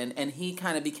Ferguson, and he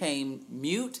kind of became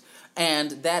mute.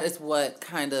 And that is what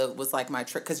kind of was like my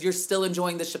trick, because you're still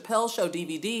enjoying the Chappelle Show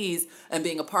DVDs and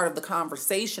being a part of the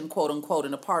conversation, quote unquote,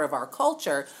 and a part of our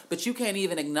culture, but you can't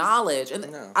even acknowledge, and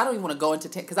I don't even want to go into,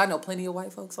 because I know plenty of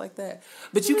white folks like that,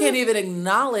 but you can't even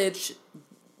acknowledge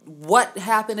what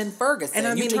happened in Ferguson. And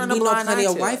I mean, we know plenty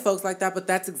of white folks like that, but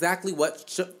that's exactly what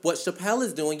Chappelle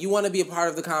is doing. You want to be a part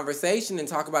of the conversation and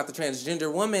talk about the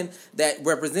transgender woman that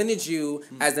represented you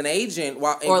as an agent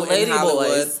or Lady Hollywood,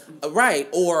 Boys, right?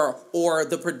 Or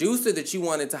the producer that you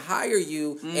wanted to hire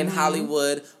you in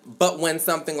Hollywood. But when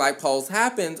something like Pulse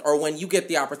happens, or when you get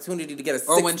the opportunity to get a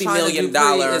 $60 million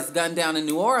is gunned down in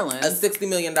New Orleans, a $60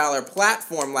 million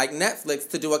platform like Netflix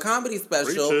to do a comedy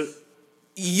special.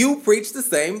 You preach the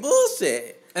same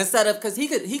bullshit. Instead of, because he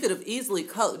could have easily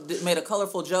made a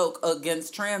colorful joke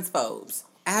against transphobes.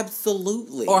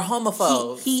 Absolutely. Or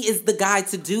homophobes. He is the guy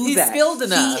to do He's that. He's skilled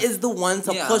enough. He is the one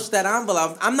to push that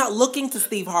envelope. I'm not looking to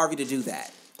Steve Harvey to do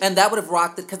that. And that would have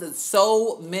rocked it, because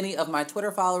so many of my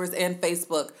Twitter followers and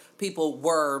Facebook people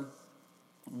were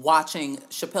watching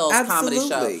Chappelle's comedy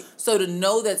show. So to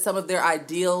know that some of their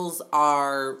ideals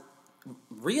are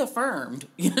reaffirmed,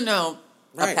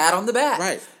 Right. A pat on the back.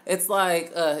 Right. It's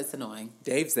like, it's annoying.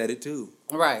 Dave said it too.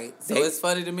 Right. So it's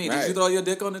funny to me. Right. Did you throw your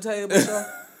dick on the table,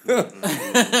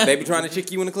 Baby trying to chick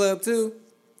you in the club too?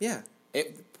 Yeah.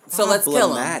 So let's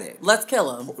kill him. Let's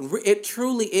kill him. It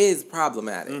truly is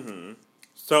problematic. Mm-hmm.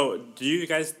 So do you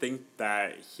guys think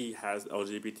that he has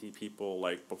LGBT people,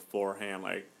 beforehand,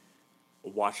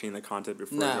 watching the content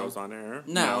before it goes on air?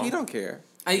 No. He don't care.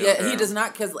 He does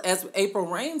not, because as April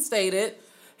Rain stated,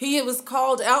 he was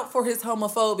called out for his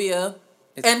homophobia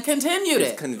and continued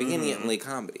it. It's conveniently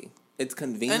comedy. It's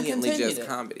conveniently just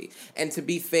comedy. And to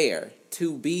be fair,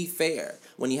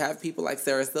 when you have people like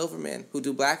Sarah Silverman who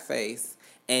do blackface,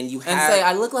 and say,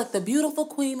 I look like the beautiful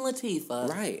Queen Latifah.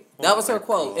 Right. That was her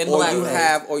quote in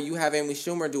blackface. Or you have Amy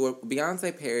Schumer do a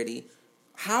Beyonce parody.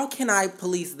 How can I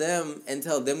police them and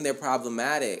tell them they're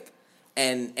problematic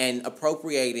and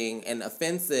appropriating and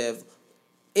offensive?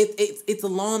 It's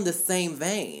along the same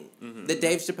vein that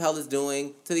Dave Chappelle is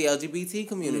doing to the LGBT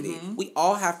community. We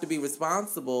all have to be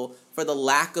responsible for the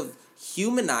lack of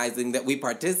humanizing that we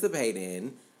participate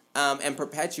in, and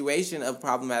perpetuation of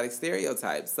problematic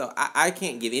stereotypes. So I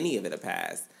can't give any of it a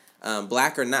pass.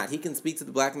 Black or not, he can speak to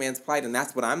the black man's plight, and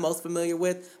that's what I'm most familiar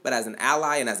with. But as an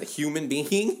ally and as a human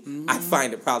being, I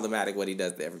find it problematic what he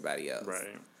does to everybody else.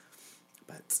 Right.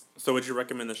 But so would you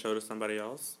recommend the show to somebody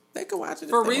else? They can watch it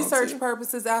for research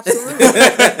purposes. Absolutely.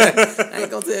 I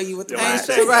ain't gonna tell you what to watch.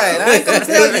 Right. I ain't gonna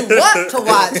tell you what to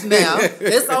watch now.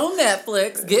 It's on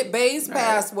Netflix. Get Bay's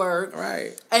password.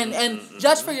 Right. And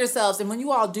judge for yourselves. And when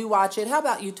you all do watch it, how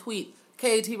about you tweet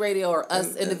KAT Radio or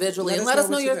us individually and let us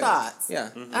know your thoughts. Yeah.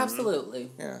 Absolutely.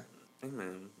 Yeah.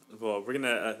 Amen. Well, we're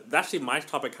gonna actually my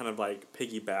topic kind of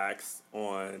piggybacks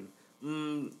on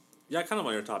kind of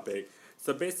on your topic.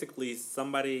 So basically,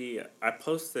 I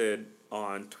posted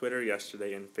on Twitter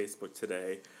yesterday and Facebook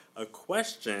today a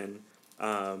question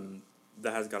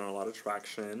that has gotten a lot of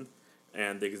traction,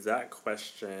 and the exact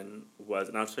question was,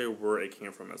 and I'll tell you where it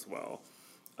came from as well.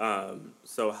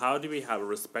 So how do we have a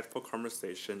respectful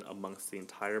conversation amongst the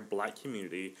entire black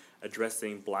community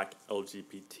addressing black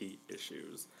LGBT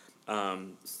issues?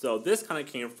 So this kind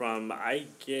of came from, I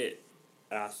get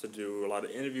asked to do a lot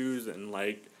of interviews and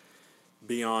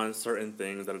be on certain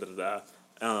things,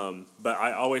 but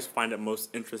I always find it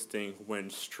most interesting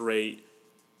when straight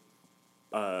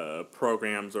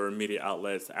programs or media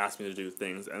outlets ask me to do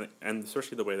things, and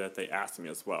especially the way that they ask me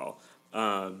as well.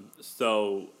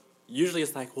 So usually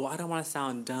it's well, I don't want to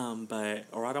sound dumb,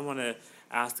 or I don't want to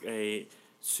ask a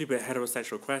super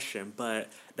heterosexual question,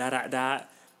 but that.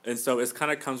 And so it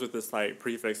kind of comes with this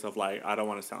prefix of I don't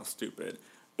want to sound stupid.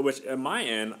 Which, at my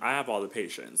end, I have all the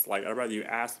patience. I'd rather you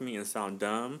ask me and sound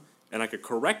dumb, and I could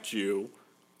correct you,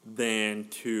 than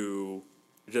to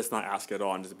just not ask at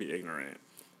all and just be ignorant.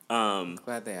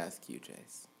 Glad they asked you,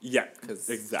 Jace. Yeah, Because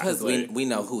exactly. we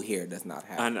know who here does not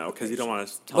have. I know, because you don't want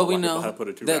to tell But we people know how to put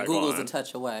a do that rag Google's on. a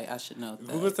touch away. I should know that.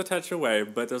 Google's a touch away,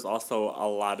 but there's also a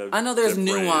lot of I know there's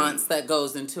different- nuance that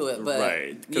goes into it, but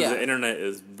right, because yeah. the internet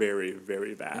is very, very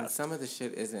And vast. some of the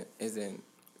shit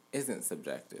isn't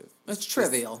subjective. It's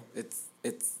trivial.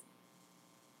 It's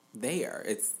there.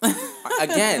 It's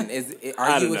again. Are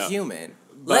I you don't a know. human?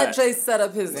 Let But- Jay set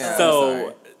up his. Yeah.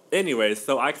 So, anyway,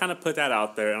 so I kind of put that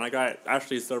out there, and I got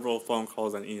actually several phone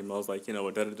calls and emails, like, you know,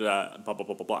 da da da, blah blah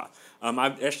blah blah blah. I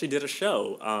actually did a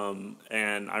show,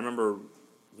 and I remember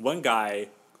one guy,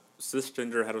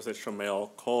 cisgender heterosexual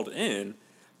male, called in,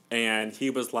 and he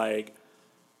was like,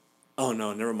 "Oh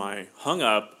no, never mind." Hung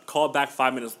up, called back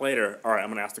 5 minutes later. All right, I'm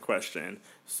gonna ask the question.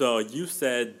 So you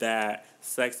said that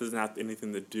sex doesn't have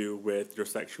anything to do with your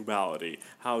sexuality.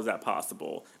 How is that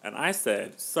possible? And I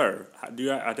said, "Sir, do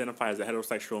you identify as a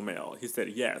heterosexual male?" He said,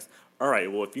 "Yes." All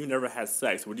right, well, if you never had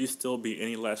sex, would you still be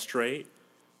any less straight?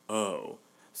 Oh.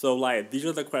 So, like, these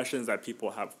are the questions that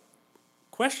people have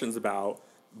questions about,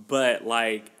 but,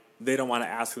 like, they don't want to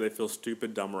ask because they feel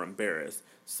stupid, dumb, or embarrassed.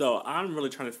 So I'm really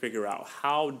trying to figure out,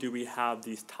 how do we have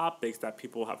these topics that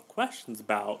people have questions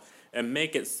about and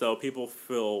make it so people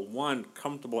feel, one,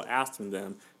 comfortable asking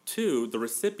them, two, the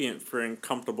recipient feeling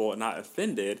comfortable and not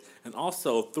offended, and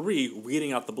also, three,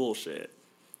 weeding out the bullshit.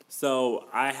 So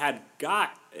I had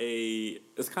got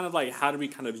it's kind of like, how do we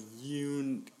kind of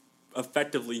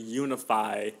effectively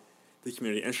unify the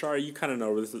community? And Shari, you kind of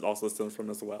know where this is also stems from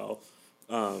as well.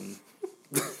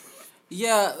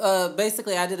 Yeah,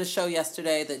 basically, I did a show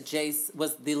yesterday that Jace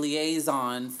was the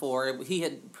liaison for. He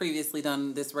had previously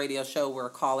done this radio show where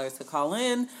callers could call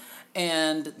in,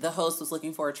 and the host was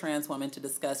looking for a trans woman to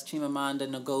discuss Chimamanda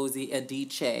Ngozi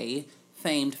Adichie,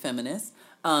 famed feminist,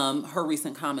 her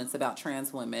recent comments about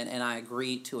trans women, and I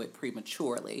agreed to it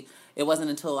prematurely. It wasn't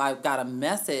until I got a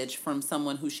message from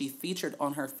someone who she featured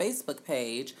on her Facebook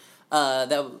page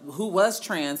who was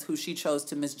trans, who she chose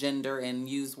to misgender and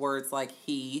use words like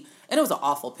he, and it was an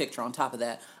awful picture on top of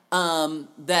that,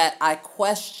 that I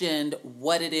questioned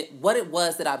what it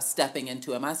was that I'm stepping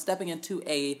into. Am I stepping into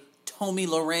a Tomi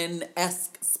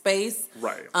Lahren-esque space?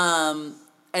 Right.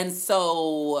 And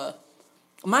so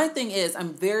my thing is,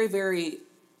 I'm very, very...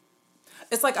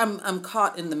 It's like I'm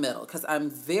caught in the middle because I'm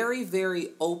very,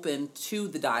 very open to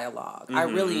the dialogue. I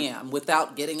really am,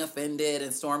 without getting offended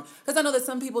and storm. Because I know that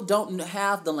some people don't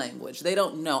have the language. They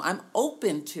don't know. I'm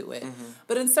open to it.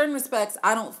 But in certain respects,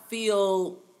 I don't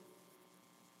feel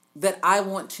that I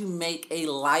want to make a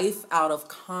life out of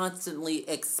constantly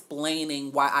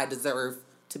explaining why I deserve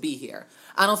to be here.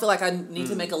 I don't feel like I need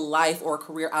to make a life or a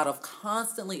career out of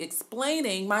constantly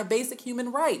explaining my basic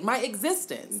human right, my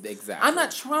existence. Exactly. I'm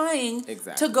not trying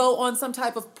Exactly. to go on some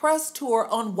type of press tour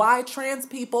on why trans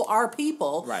people are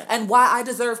people, Right. and why I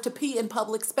deserve to pee in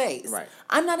public space. Right.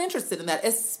 I'm not interested in that,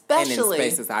 And especially... in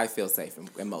spaces I feel safe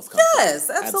in most countries. Yes,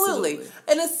 absolutely.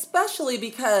 And especially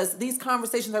because these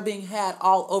conversations are being had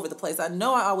all over the place. I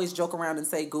know I always joke around and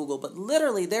say Google, but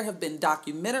literally there have been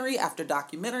documentary after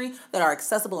documentary that are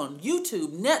accessible on YouTube,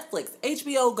 Netflix,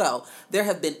 HBO Go. There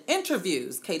have been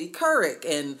interviews, Katie Couric,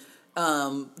 and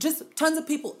just tons of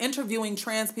people interviewing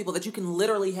trans people that you can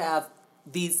literally have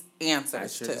these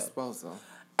answers At your to. disposal.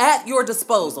 At your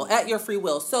disposal, at your free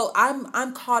will. So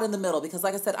I'm caught in the middle because,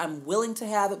 like I said, I'm willing to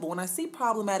have it, but when I see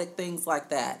problematic things like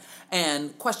that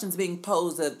and questions being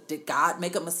posed of, did God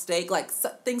make a mistake? Like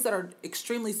things that are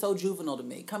extremely so juvenile to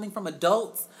me, coming from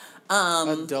adults.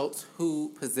 Adults who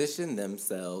position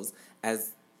themselves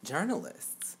as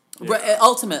journalists.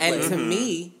 Ultimately. And to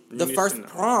me, the need first to know.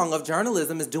 prong of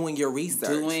journalism is doing your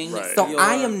research. Right. So your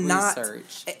I am not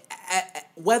research.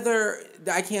 whether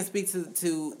I can't speak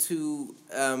to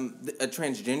a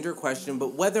transgender question,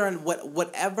 but whether and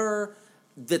whatever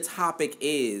the topic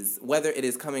is, whether it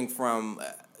is coming from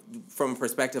a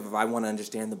perspective of I want to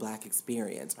understand the Black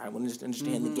experience, or I want to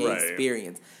understand the gay Right.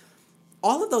 experience.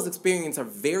 All of those experiences are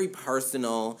very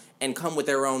personal and come with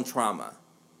their own trauma.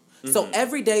 So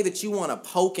every day that you want to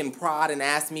poke and prod and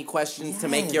ask me questions to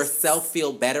make Yes. yourself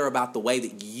feel better about the way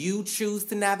that you choose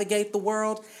to navigate the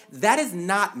world, that is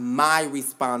not my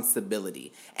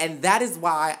responsibility. And that is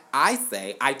why I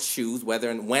say I choose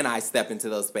whether and when I step into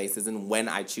those spaces and when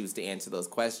I choose to answer those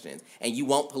questions. And you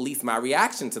won't police my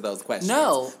reaction to those questions.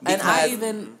 No. And I Because,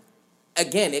 even...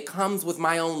 again, it comes with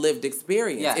my own lived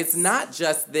experience. Yes. It's not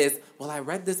just this, well, I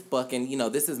read this book and,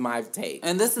 this is my take.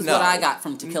 And this is No. what I got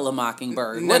from To Kill a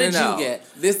Mockingbird. No, What no, did no. you get?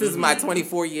 This is my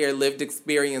 24-year lived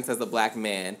experience as a Black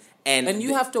man. And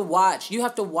you have to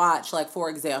watch, like, for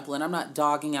example, and I'm not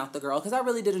dogging out the girl, because I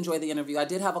really did enjoy the interview. I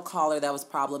did have a caller that was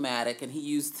problematic, and he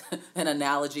used an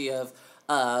analogy of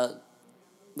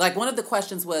like one of the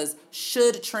questions was,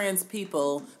 should trans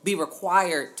people be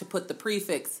required to put the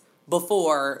prefix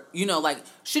before, like,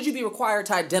 should you be required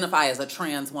to identify as a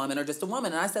trans woman or just a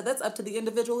woman? And I said, that's up to the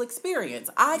individual experience.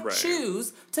 I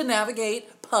choose to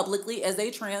navigate publicly as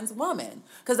a trans woman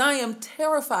because I am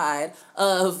terrified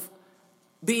of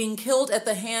being killed at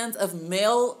the hands of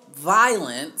male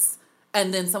violence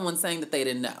and then someone saying that they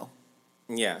didn't know.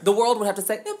 Yeah. The world would have to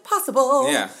say,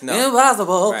 impossible. Yeah, no.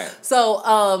 Impossible. Right. So,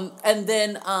 and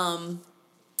then,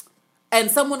 and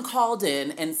someone called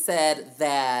in and said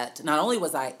that not only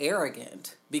was I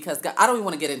arrogant, because God, I don't even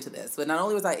want to get into this, but not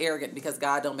only was I arrogant because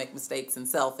God don't make mistakes and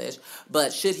selfish,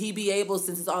 but should he be able,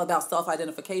 since it's all about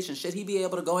self-identification, should he be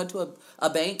able to go into a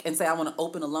bank and say, I want to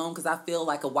open a loan because I feel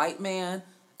like a white man?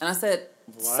 And I said,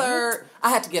 sir,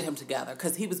 I had to get him together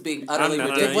because he was being utterly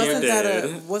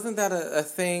ridiculous. Wasn't that a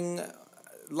thing?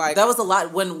 Like that was a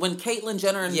lot when Caitlyn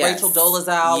Jenner and Rachel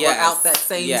Dolezal were out that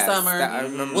same summer. I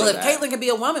remember if Caitlyn can be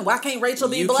a woman, why can't Rachel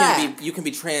be black? You can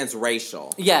be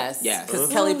transracial. Yes. Because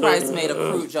Kelly Price made a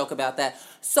crude joke about that.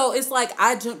 So it's like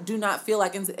I do not feel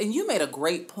like, and you made a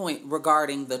great point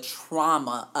regarding the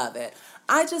trauma of it.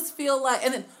 I just feel like,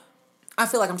 I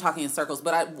feel like I'm talking in circles,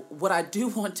 but what I do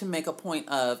want to make a point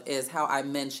of is how I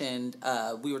mentioned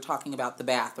we were talking about the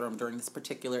bathroom during this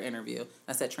particular interview.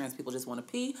 I said trans people just want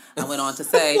to pee. I went on to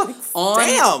say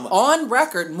on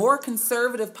record, more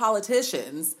conservative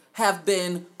politicians have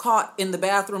been caught in the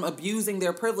bathroom abusing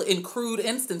their privilege in crude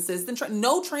instances than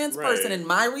no trans person in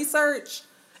my research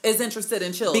is interested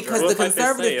in children. Because the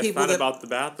conservative people... It's not about the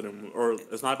bathroom, or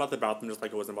it's not about the bathroom just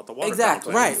like it wasn't about the water.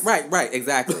 Exactly. Right.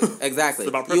 Exactly. It's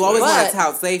about you always want to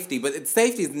tout safety, but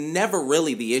safety is never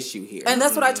really the issue here. And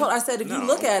that's what I said, if you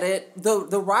look at it,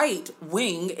 the right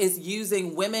wing is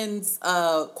using women's,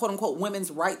 quote unquote, women's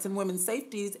rights and women's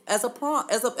safeties as a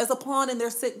pawn in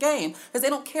their sick game. Because they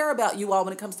don't care about you all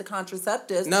when it comes to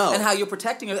contraceptives and how you're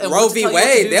protecting yourself. Roe v.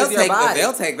 Wade,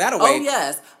 they'll take that away. Oh,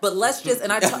 yes. But let's just,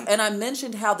 and I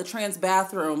mentioned how the trans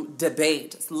bathroom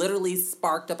debate literally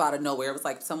sparked up out of nowhere. It was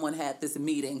like someone had this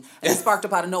meeting and it sparked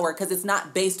up out of nowhere because it's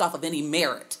not based off of any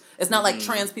merit. It's not like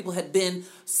trans people had been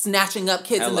snatching up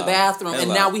kids in the bathroom and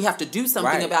now we have to do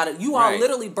something about it. You all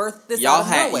literally birthed this out of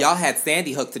nowhere. Y'all had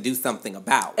Sandy Hook to do something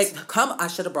about. I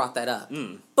should have brought that up.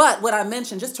 But what I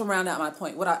mentioned, just to round out my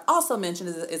point, what I also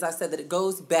mentioned is I said that it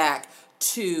goes back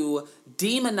to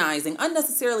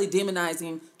unnecessarily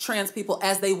demonizing trans people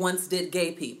as they once did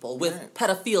gay people with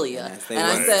pedophilia. And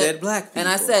I said black people. And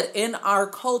I said in our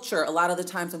culture, a lot of the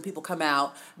times when people come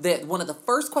out, that one of the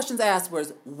first questions asked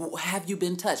was, have you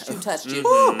been touched? Who touched you?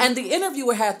 And the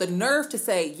interviewer had the nerve to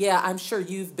say, yeah, I'm sure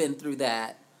you've been through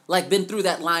that. Like been through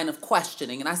that line of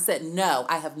questioning. And I said, no,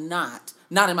 I have not.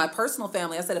 Not in my personal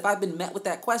family. I said, if I've been met with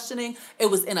that questioning, it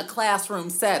was in a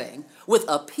classroom setting with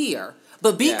a peer.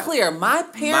 But be clear, my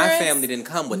family didn't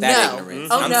come with that ignorance.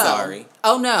 Oh, I'm sorry.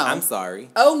 Oh, no. I'm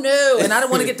sorry. Oh, no. And I don't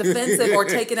want to get defensive or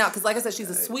taken out because, like I said, she's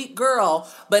a sweet girl.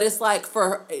 But it's like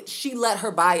she let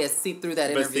her bias seep through that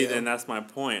interview. But see, then that's my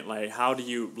point. Like, how do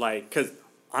you, because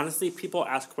honestly, people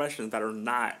ask questions that are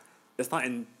not, it's not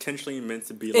intentionally meant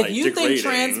to be, if you degrading. think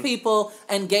trans people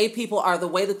and gay people are the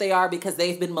way that they are because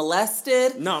they've been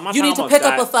molested, no, I'm not you need to pick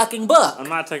up a fucking book. I'm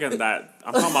not taking that.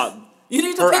 I'm talking about you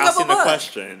need to pick up a book. A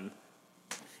question.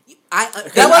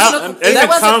 That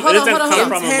wasn't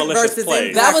from a malicious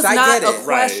place. That was not a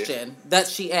question that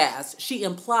she asked. She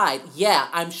implied, yeah,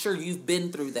 I'm sure you've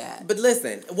been through that. But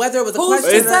listen, whether it was a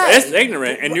question it's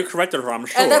ignorant, and you corrected her, I'm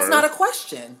sure. And that's not a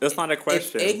question. That's not a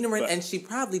question. It's ignorant, and she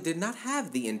probably did not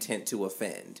have the intent to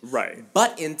offend. Right.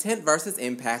 But intent versus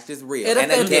impact is real.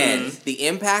 And again, the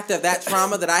impact of that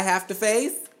trauma that I have to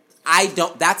face,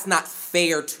 that's not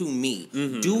fair to me.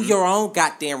 Do your own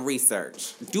goddamn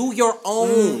research. Do your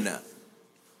own.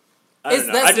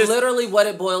 That's literally what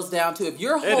it boils down to. If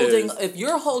you're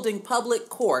holding public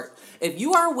court, if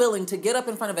you are willing to get up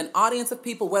in front of an audience of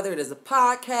people, whether it is a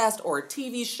podcast or a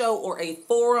TV show or a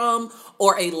forum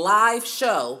or a live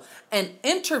show, and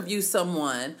interview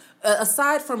someone,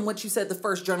 aside from what you said the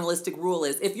first journalistic rule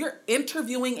is, if you're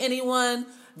interviewing anyone,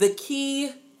 the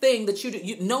key thing that you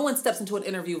do, no one steps into an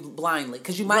interview blindly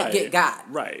because you might get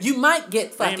got. Right. You might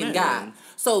get fucking got.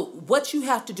 So what you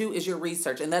have to do is your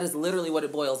research, and that is literally what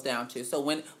it boils down to. So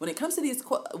when it comes to these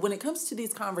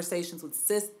conversations with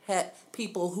cis het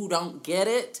people who don't get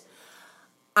it,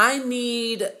 I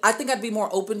think I'd be more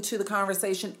open to the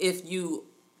conversation if you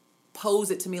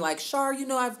pose it to me like, Shar,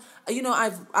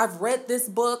 I've read this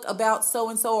book about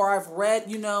so and so, or I've read,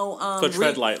 so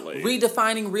tread lightly.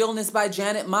 Redefining Realness by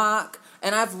Janet Mock.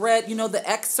 and I've read, the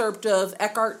excerpt of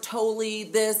Eckhart Tolle,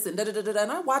 this and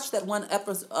and I watched that one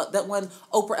episode, that one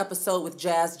Oprah episode with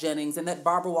Jazz Jennings and that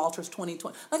Barbara Walters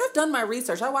 2020. Like, I've done my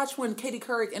research. I watched when Katie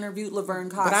Couric interviewed Laverne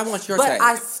Cox. But I want your But take.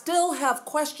 I still have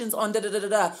questions on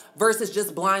versus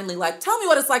just blindly like, tell me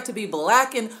what it's like to be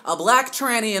black and a black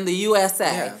tranny in the USA.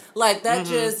 Yeah. Like that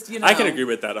just, I can agree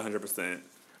with that 100%.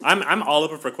 I'm all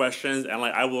open for questions, and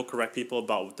like I will correct people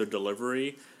about their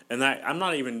delivery. And I'm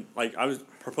not even like I was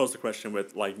proposed a question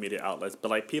with like media outlets, but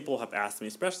like people have asked me,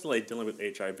 especially like dealing with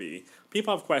HIV.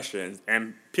 People have questions,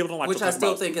 and people don't like which to I talk still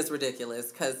about. think is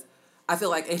ridiculous because I feel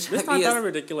like HIV It's not is that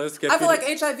ridiculous. I feel like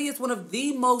HIV is one of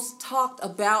the most talked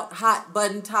about hot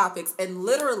button topics, and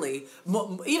literally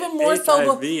even more HIV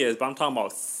so. is, but I'm talking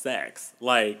about sex,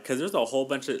 like because there's a whole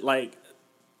bunch of like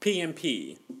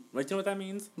PMP. Like, do you know what that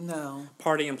means? No.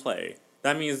 Party and play.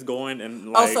 That means going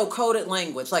and like Also coded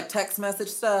language, like text message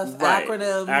stuff, right.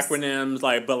 acronyms,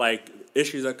 like but like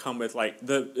issues that come with like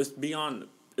it's beyond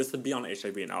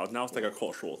HIV now. Now it's like a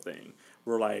cultural thing.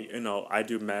 We're like, I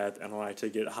do meth and I like to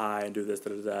get high and do this,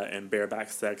 and bareback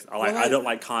sex. I don't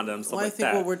like condoms. Stuff Well, I like think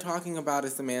that. what we're talking about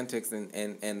is semantics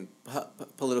and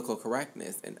political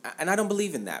correctness, and I don't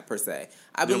believe in that per se.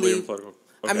 I You don't believe. in political.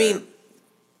 I Okay. mean,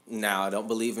 now I don't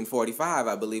believe in 45.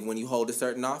 I believe when you hold a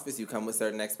certain office, you come with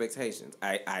certain expectations.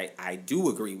 I do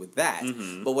agree with that.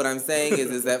 Mm-hmm. But what I'm saying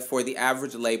is that for the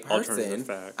average lay person, Alternative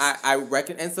facts. I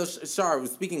reckon. And so, Shar,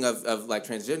 speaking of like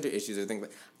transgender issues or things,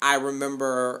 I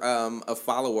remember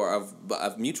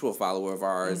a mutual follower of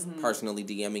ours personally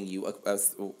DMing you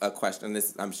a question. And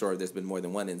I'm sure there's been more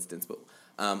than one instance, but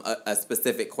a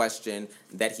specific question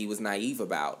that he was naive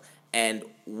about. And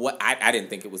what I didn't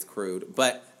think it was crude,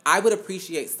 but I would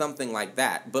appreciate something like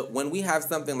that. But when we have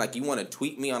something like you want to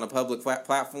tweet me on a public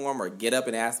platform or get up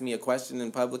and ask me a question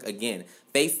in public, again,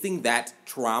 facing that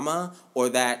trauma or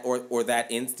that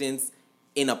instance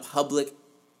in a public.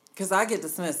 because I get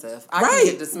dismissive. I can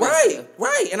get dismissive.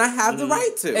 Right, and I have the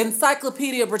right to.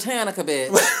 Encyclopedia Britannica,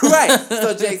 bitch. Right.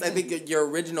 So, Jace, I think your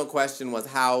original question was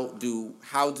how do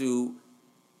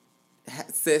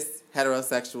cis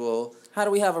heterosexual. How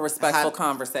do we have a respectful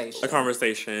conversation? A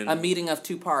conversation. A meeting of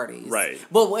two parties. Right.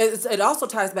 But it also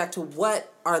ties back to what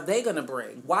are they going to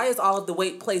bring? Why is all of the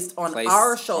weight placed on Placed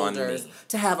our on shoulders me.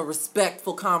 to have a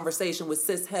respectful conversation with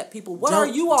cis het people? What are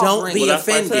you all bringing? Don't be Well, that's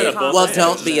why I said offended. a full Well, thing.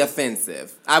 don't be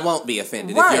offensive. I won't be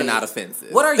offended if you're not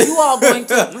offensive. What are you all going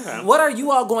to Okay. What are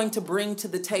you all going to bring to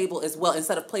the table as well,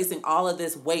 instead of placing all of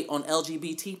this weight on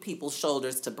LGBT people's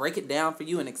shoulders to break it down for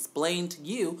you and explain to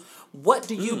you, what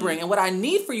do you bring? And what I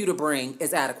need for you to bring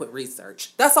is adequate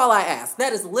research. That's all I ask.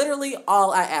 That is literally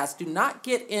all I ask. Do not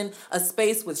get in a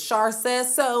space with Shar says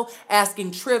so,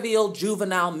 asking trivial,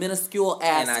 juvenile, minuscule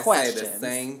ass And I questions. say the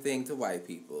same thing to white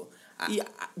people.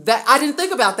 That I didn't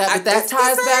think about that, but that It's the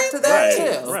ties back to same that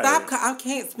thing. too. Right. Stop! I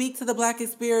can't speak to the black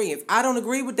experience. I don't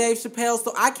agree with Dave Chappelle,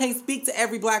 so I can't speak to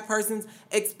every black person's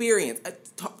experience.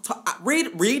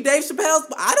 Read Dave Chappelle's.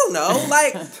 I don't know.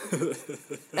 Like,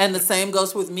 And the same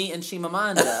goes with me and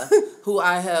Chimamanda, who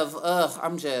I have.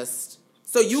 I'm just.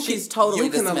 so She's totally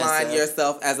you can align dismissive.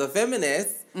 yourself as a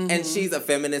feminist. And she's a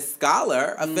feminist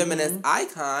scholar, a feminist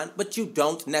icon, but you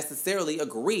don't necessarily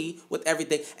agree with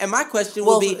everything. And my question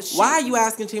Well, will be, she- why are you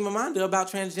asking Chimamanda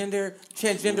about transgender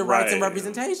rights and Right.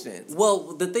 representations?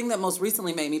 Well, the thing that most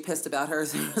recently made me pissed about her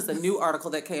is there was a new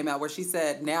article that came out where she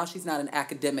said now she's not an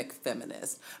academic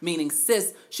feminist, meaning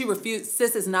cis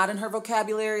is not in her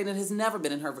vocabulary and it has never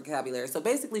been in her vocabulary. So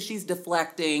basically she's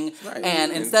deflecting Right. and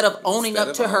And instead of owning instead up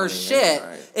of to her owning it, shit,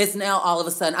 right. it's now all of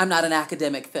a sudden I'm not an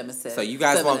academic feminist. So you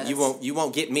guys feminist. you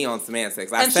won't get me on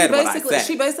semantics. I And said what I said.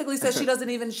 she basically says she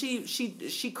doesn't even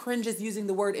she cringes using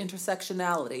the word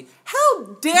intersectionality. How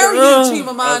dare you,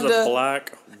 Chimamanda? As a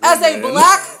black As a woman.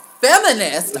 black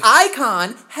feminist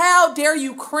icon, how dare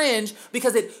you cringe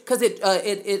because it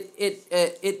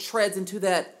treads into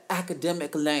that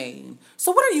academic lane.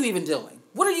 So what are you even doing?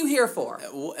 What are you here for?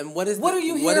 And what is What are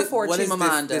you here for, what is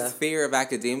Chimamanda? this fear of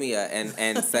academia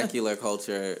and secular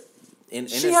culture?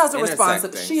 She has a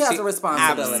intersecting? she has a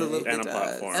responsibility. Absolutely And a does.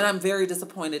 platform. And I'm very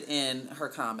disappointed in her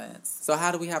comments. So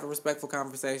how do we have a respectful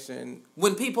conversation?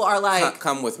 When people are like,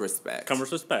 Come with respect. Come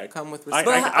with respect. Come with I, respect.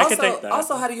 but I also, can take that.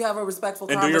 also, how do you have a respectful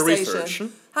And do your conversation? research.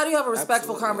 How do you have a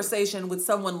respectful Absolutely. conversation with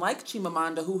someone like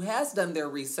Chimamanda who has done their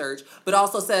research, but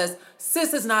also says,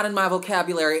 cis is not in my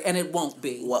vocabulary and it won't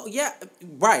be? Well, yeah,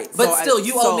 right. But So still,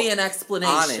 you owe me an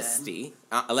explanation. Honesty.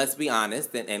 Let's be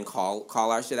honest and call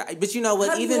our shit out. But you know what?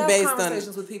 How do you Even have based conversations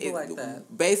on with people like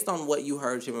that? based on what you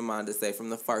heard Chimamanda say from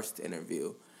the first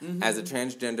interview, Mm-hmm. as a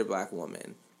transgender black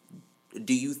woman,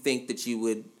 do you think that you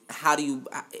would? How do you,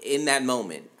 in that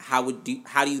moment, how do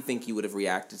you think you would have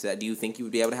reacted to that? Do you think you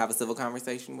would be able to have a civil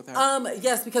conversation with her?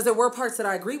 Yes, because there were parts that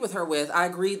I agree with her with. I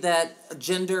agree that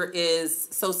gender is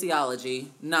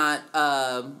sociology, not,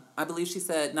 I believe she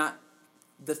said, not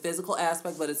the physical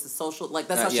aspect, but it's the social, like,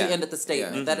 that's how she ended the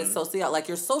statement. Yeah. That is like,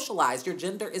 you're socialized. Your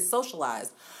gender is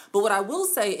socialized. But what I will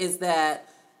say is that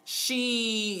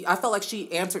I felt like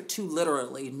she answered too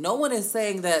literally. No one is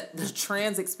saying that the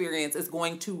trans experience is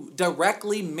going to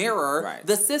directly mirror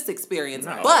the cis experience.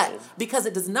 No. But because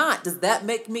it does not, does that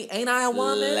make me, ain't I a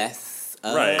woman? Less.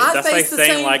 Right. I That's like face the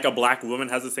saying same- like a black woman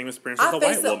has the same experience as a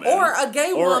white woman. Or a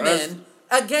gay woman.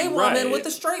 A gay woman Right. with a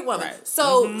straight woman. Right.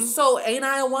 So ain't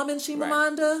I a woman,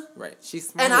 Chimamanda? Right. She's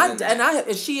smarter And than that.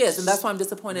 and she is, and that's why I'm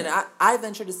disappointed. I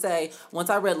venture to say, once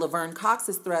I read Laverne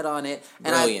Cox's thread on it,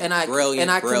 and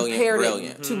I compared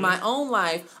it to my own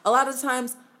life, a lot of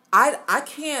times I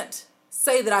can't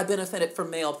say that I benefited from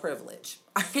male privilege.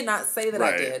 I cannot say that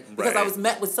I did because I was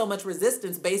met with so much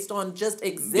resistance based on just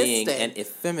existing. Being an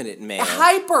effeminate male.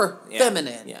 Hyper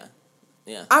feminine. Yeah.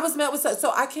 I was met with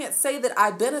so I can't say that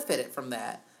I benefited from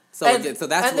that. So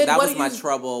that was my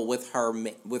trouble with her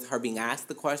being asked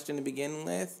the question to begin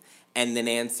with, and then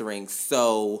answering.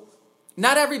 So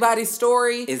not everybody's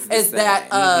story is that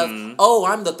I'm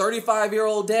the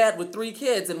 35-year-old dad with 3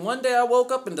 kids, and one day I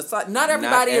woke up and decided not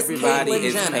everybody is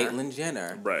Caitlyn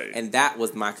Jenner. Right. And that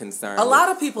was my concern. A lot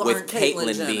of people with aren't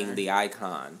Caitlyn Jenner being the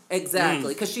icon.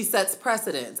 Exactly, because she sets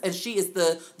precedents, and she is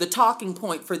the talking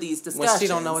point for these discussions. When she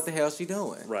don't know what the hell she's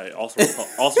doing. Right. Also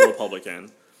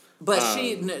Republican. But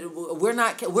we're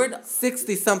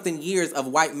 60-something years of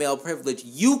white male privilege.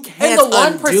 You can't in the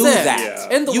 1%. undo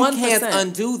that. In the 1%. You can't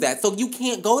undo that. So you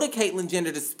can't go to Caitlyn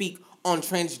Jenner to speak on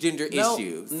transgender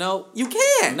issues. No. You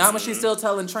can't. Not when she's still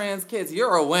telling trans kids,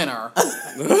 you're a winner.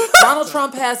 Donald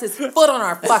Trump has his foot on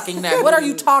our fucking neck. What are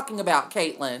you talking about,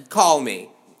 Caitlyn? Call me.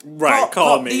 Right,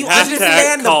 call me. Do you Hashtag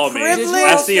understand call the me. privilege?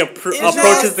 As she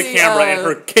approaches the see, camera in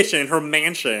her kitchen, her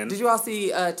mansion. Did you all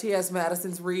see T.S.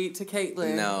 Madison's read to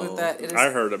Caitlyn? No. With that? It is I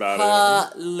heard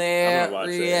about it.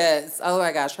 hilarious. Oh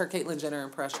my gosh, her Caitlyn Jenner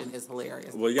impression is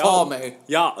hilarious. Well, call me.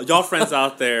 Y'all friends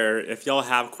out there, if y'all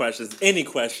have questions, any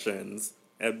questions,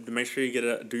 make sure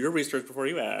you do your research before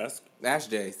you ask.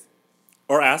 Ask Jace.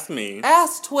 Or ask me.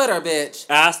 Ask Twitter, bitch.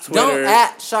 Ask Twitter. Don't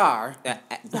at Shar.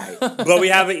 Right. But we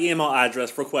have an email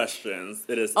address for questions.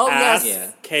 It is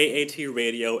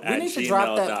askatradio@gmail.com. We need to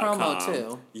drop that promo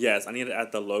too. Yes, I need to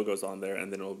add the logos on there,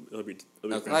 and then it'll be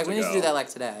Okay. Like we need to do that like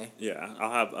today. Yeah,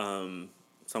 I'll have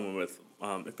someone with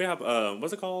if we have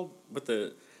what's it called with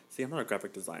the I'm not a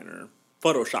graphic designer.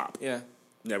 Photoshop.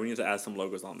 Yeah, we need to add some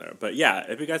logos on there. But yeah,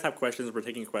 if you guys have questions, we're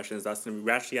taking questions.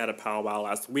 We actually had a powwow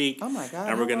last week. Oh my god!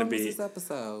 And we're gonna be be this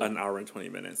episode? an hour and 20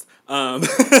 minutes. But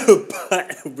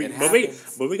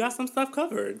we got some stuff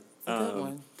covered. It's a good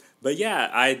one. But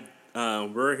yeah,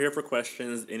 we're here for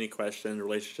questions. Any questions,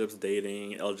 relationships,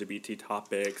 dating, LGBT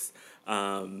topics.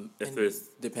 If there's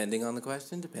Depending on the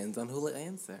question, depends on who will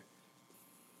answer.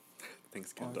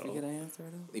 Thanks, Or Kendall. if you get an answer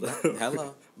to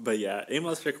Hello. But yeah,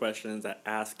 email us your questions at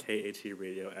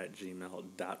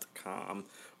askatradio@gmail.com.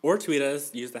 Or tweet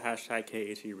us. Use the hashtag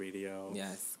KATRadio.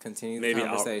 Yes, continue the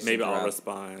conversation. I'll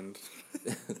respond.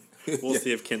 We'll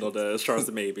see if Kendall does.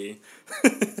 Charles, maybe.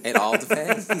 It all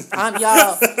depends. y'all,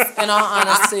 in all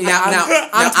honesty,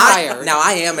 I'm tired. Now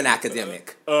I am an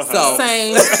academic. So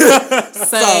Same.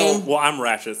 Well, I'm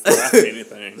ratchet, so ask me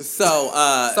anything. So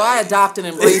I adopt and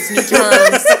embrace new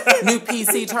terms, new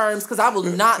PC terms, because I will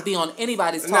not be on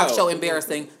anybody's talk show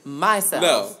embarrassing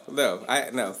myself. So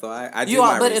I do You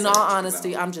are, my but in all research.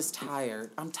 honesty, I'm just tired.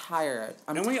 I'm tired.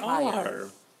 We all are.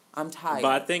 I'm tired.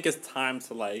 But I think it's time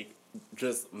to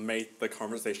just make the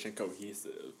conversation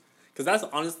cohesive. Because that's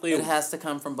honestly... It has to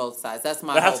come from both sides. That's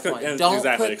my whole point. Don't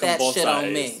put that shit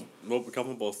on me. We'll come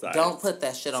from both sides. Don't put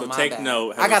that shit on my back. So take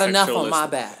note. I got enough on my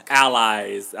back.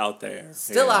 Allies out there.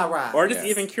 Still I ride. Or just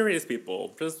even curious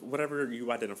people. Just whatever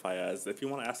you identify as. If you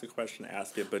want to ask a question,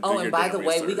 ask it. But do your and by the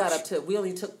way, research. we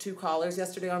only took 2 callers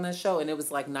yesterday on this show, and it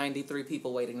was like 93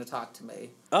 people waiting to talk to me.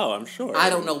 Oh, I'm sure. I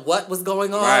don't know what was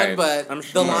going on, Right. but I'm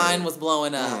sure. the line was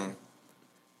blowing up.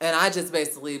 And I just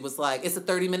basically was like, it's a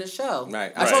 30-minute show.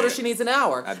 Right. I told her she needs an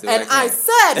hour. I do and what I I can.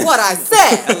 said what I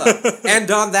said. Hello.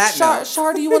 And on that note,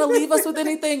 Shar, do you want to leave us with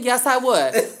anything? Yes, I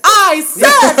would. I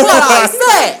said what I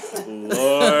said.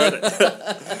 Lord.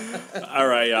 All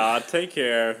right, y'all. Take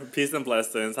care. Peace and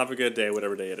blessings. Have a good day,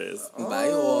 whatever day it is.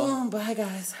 bye all. Bye,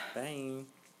 guys. Bye.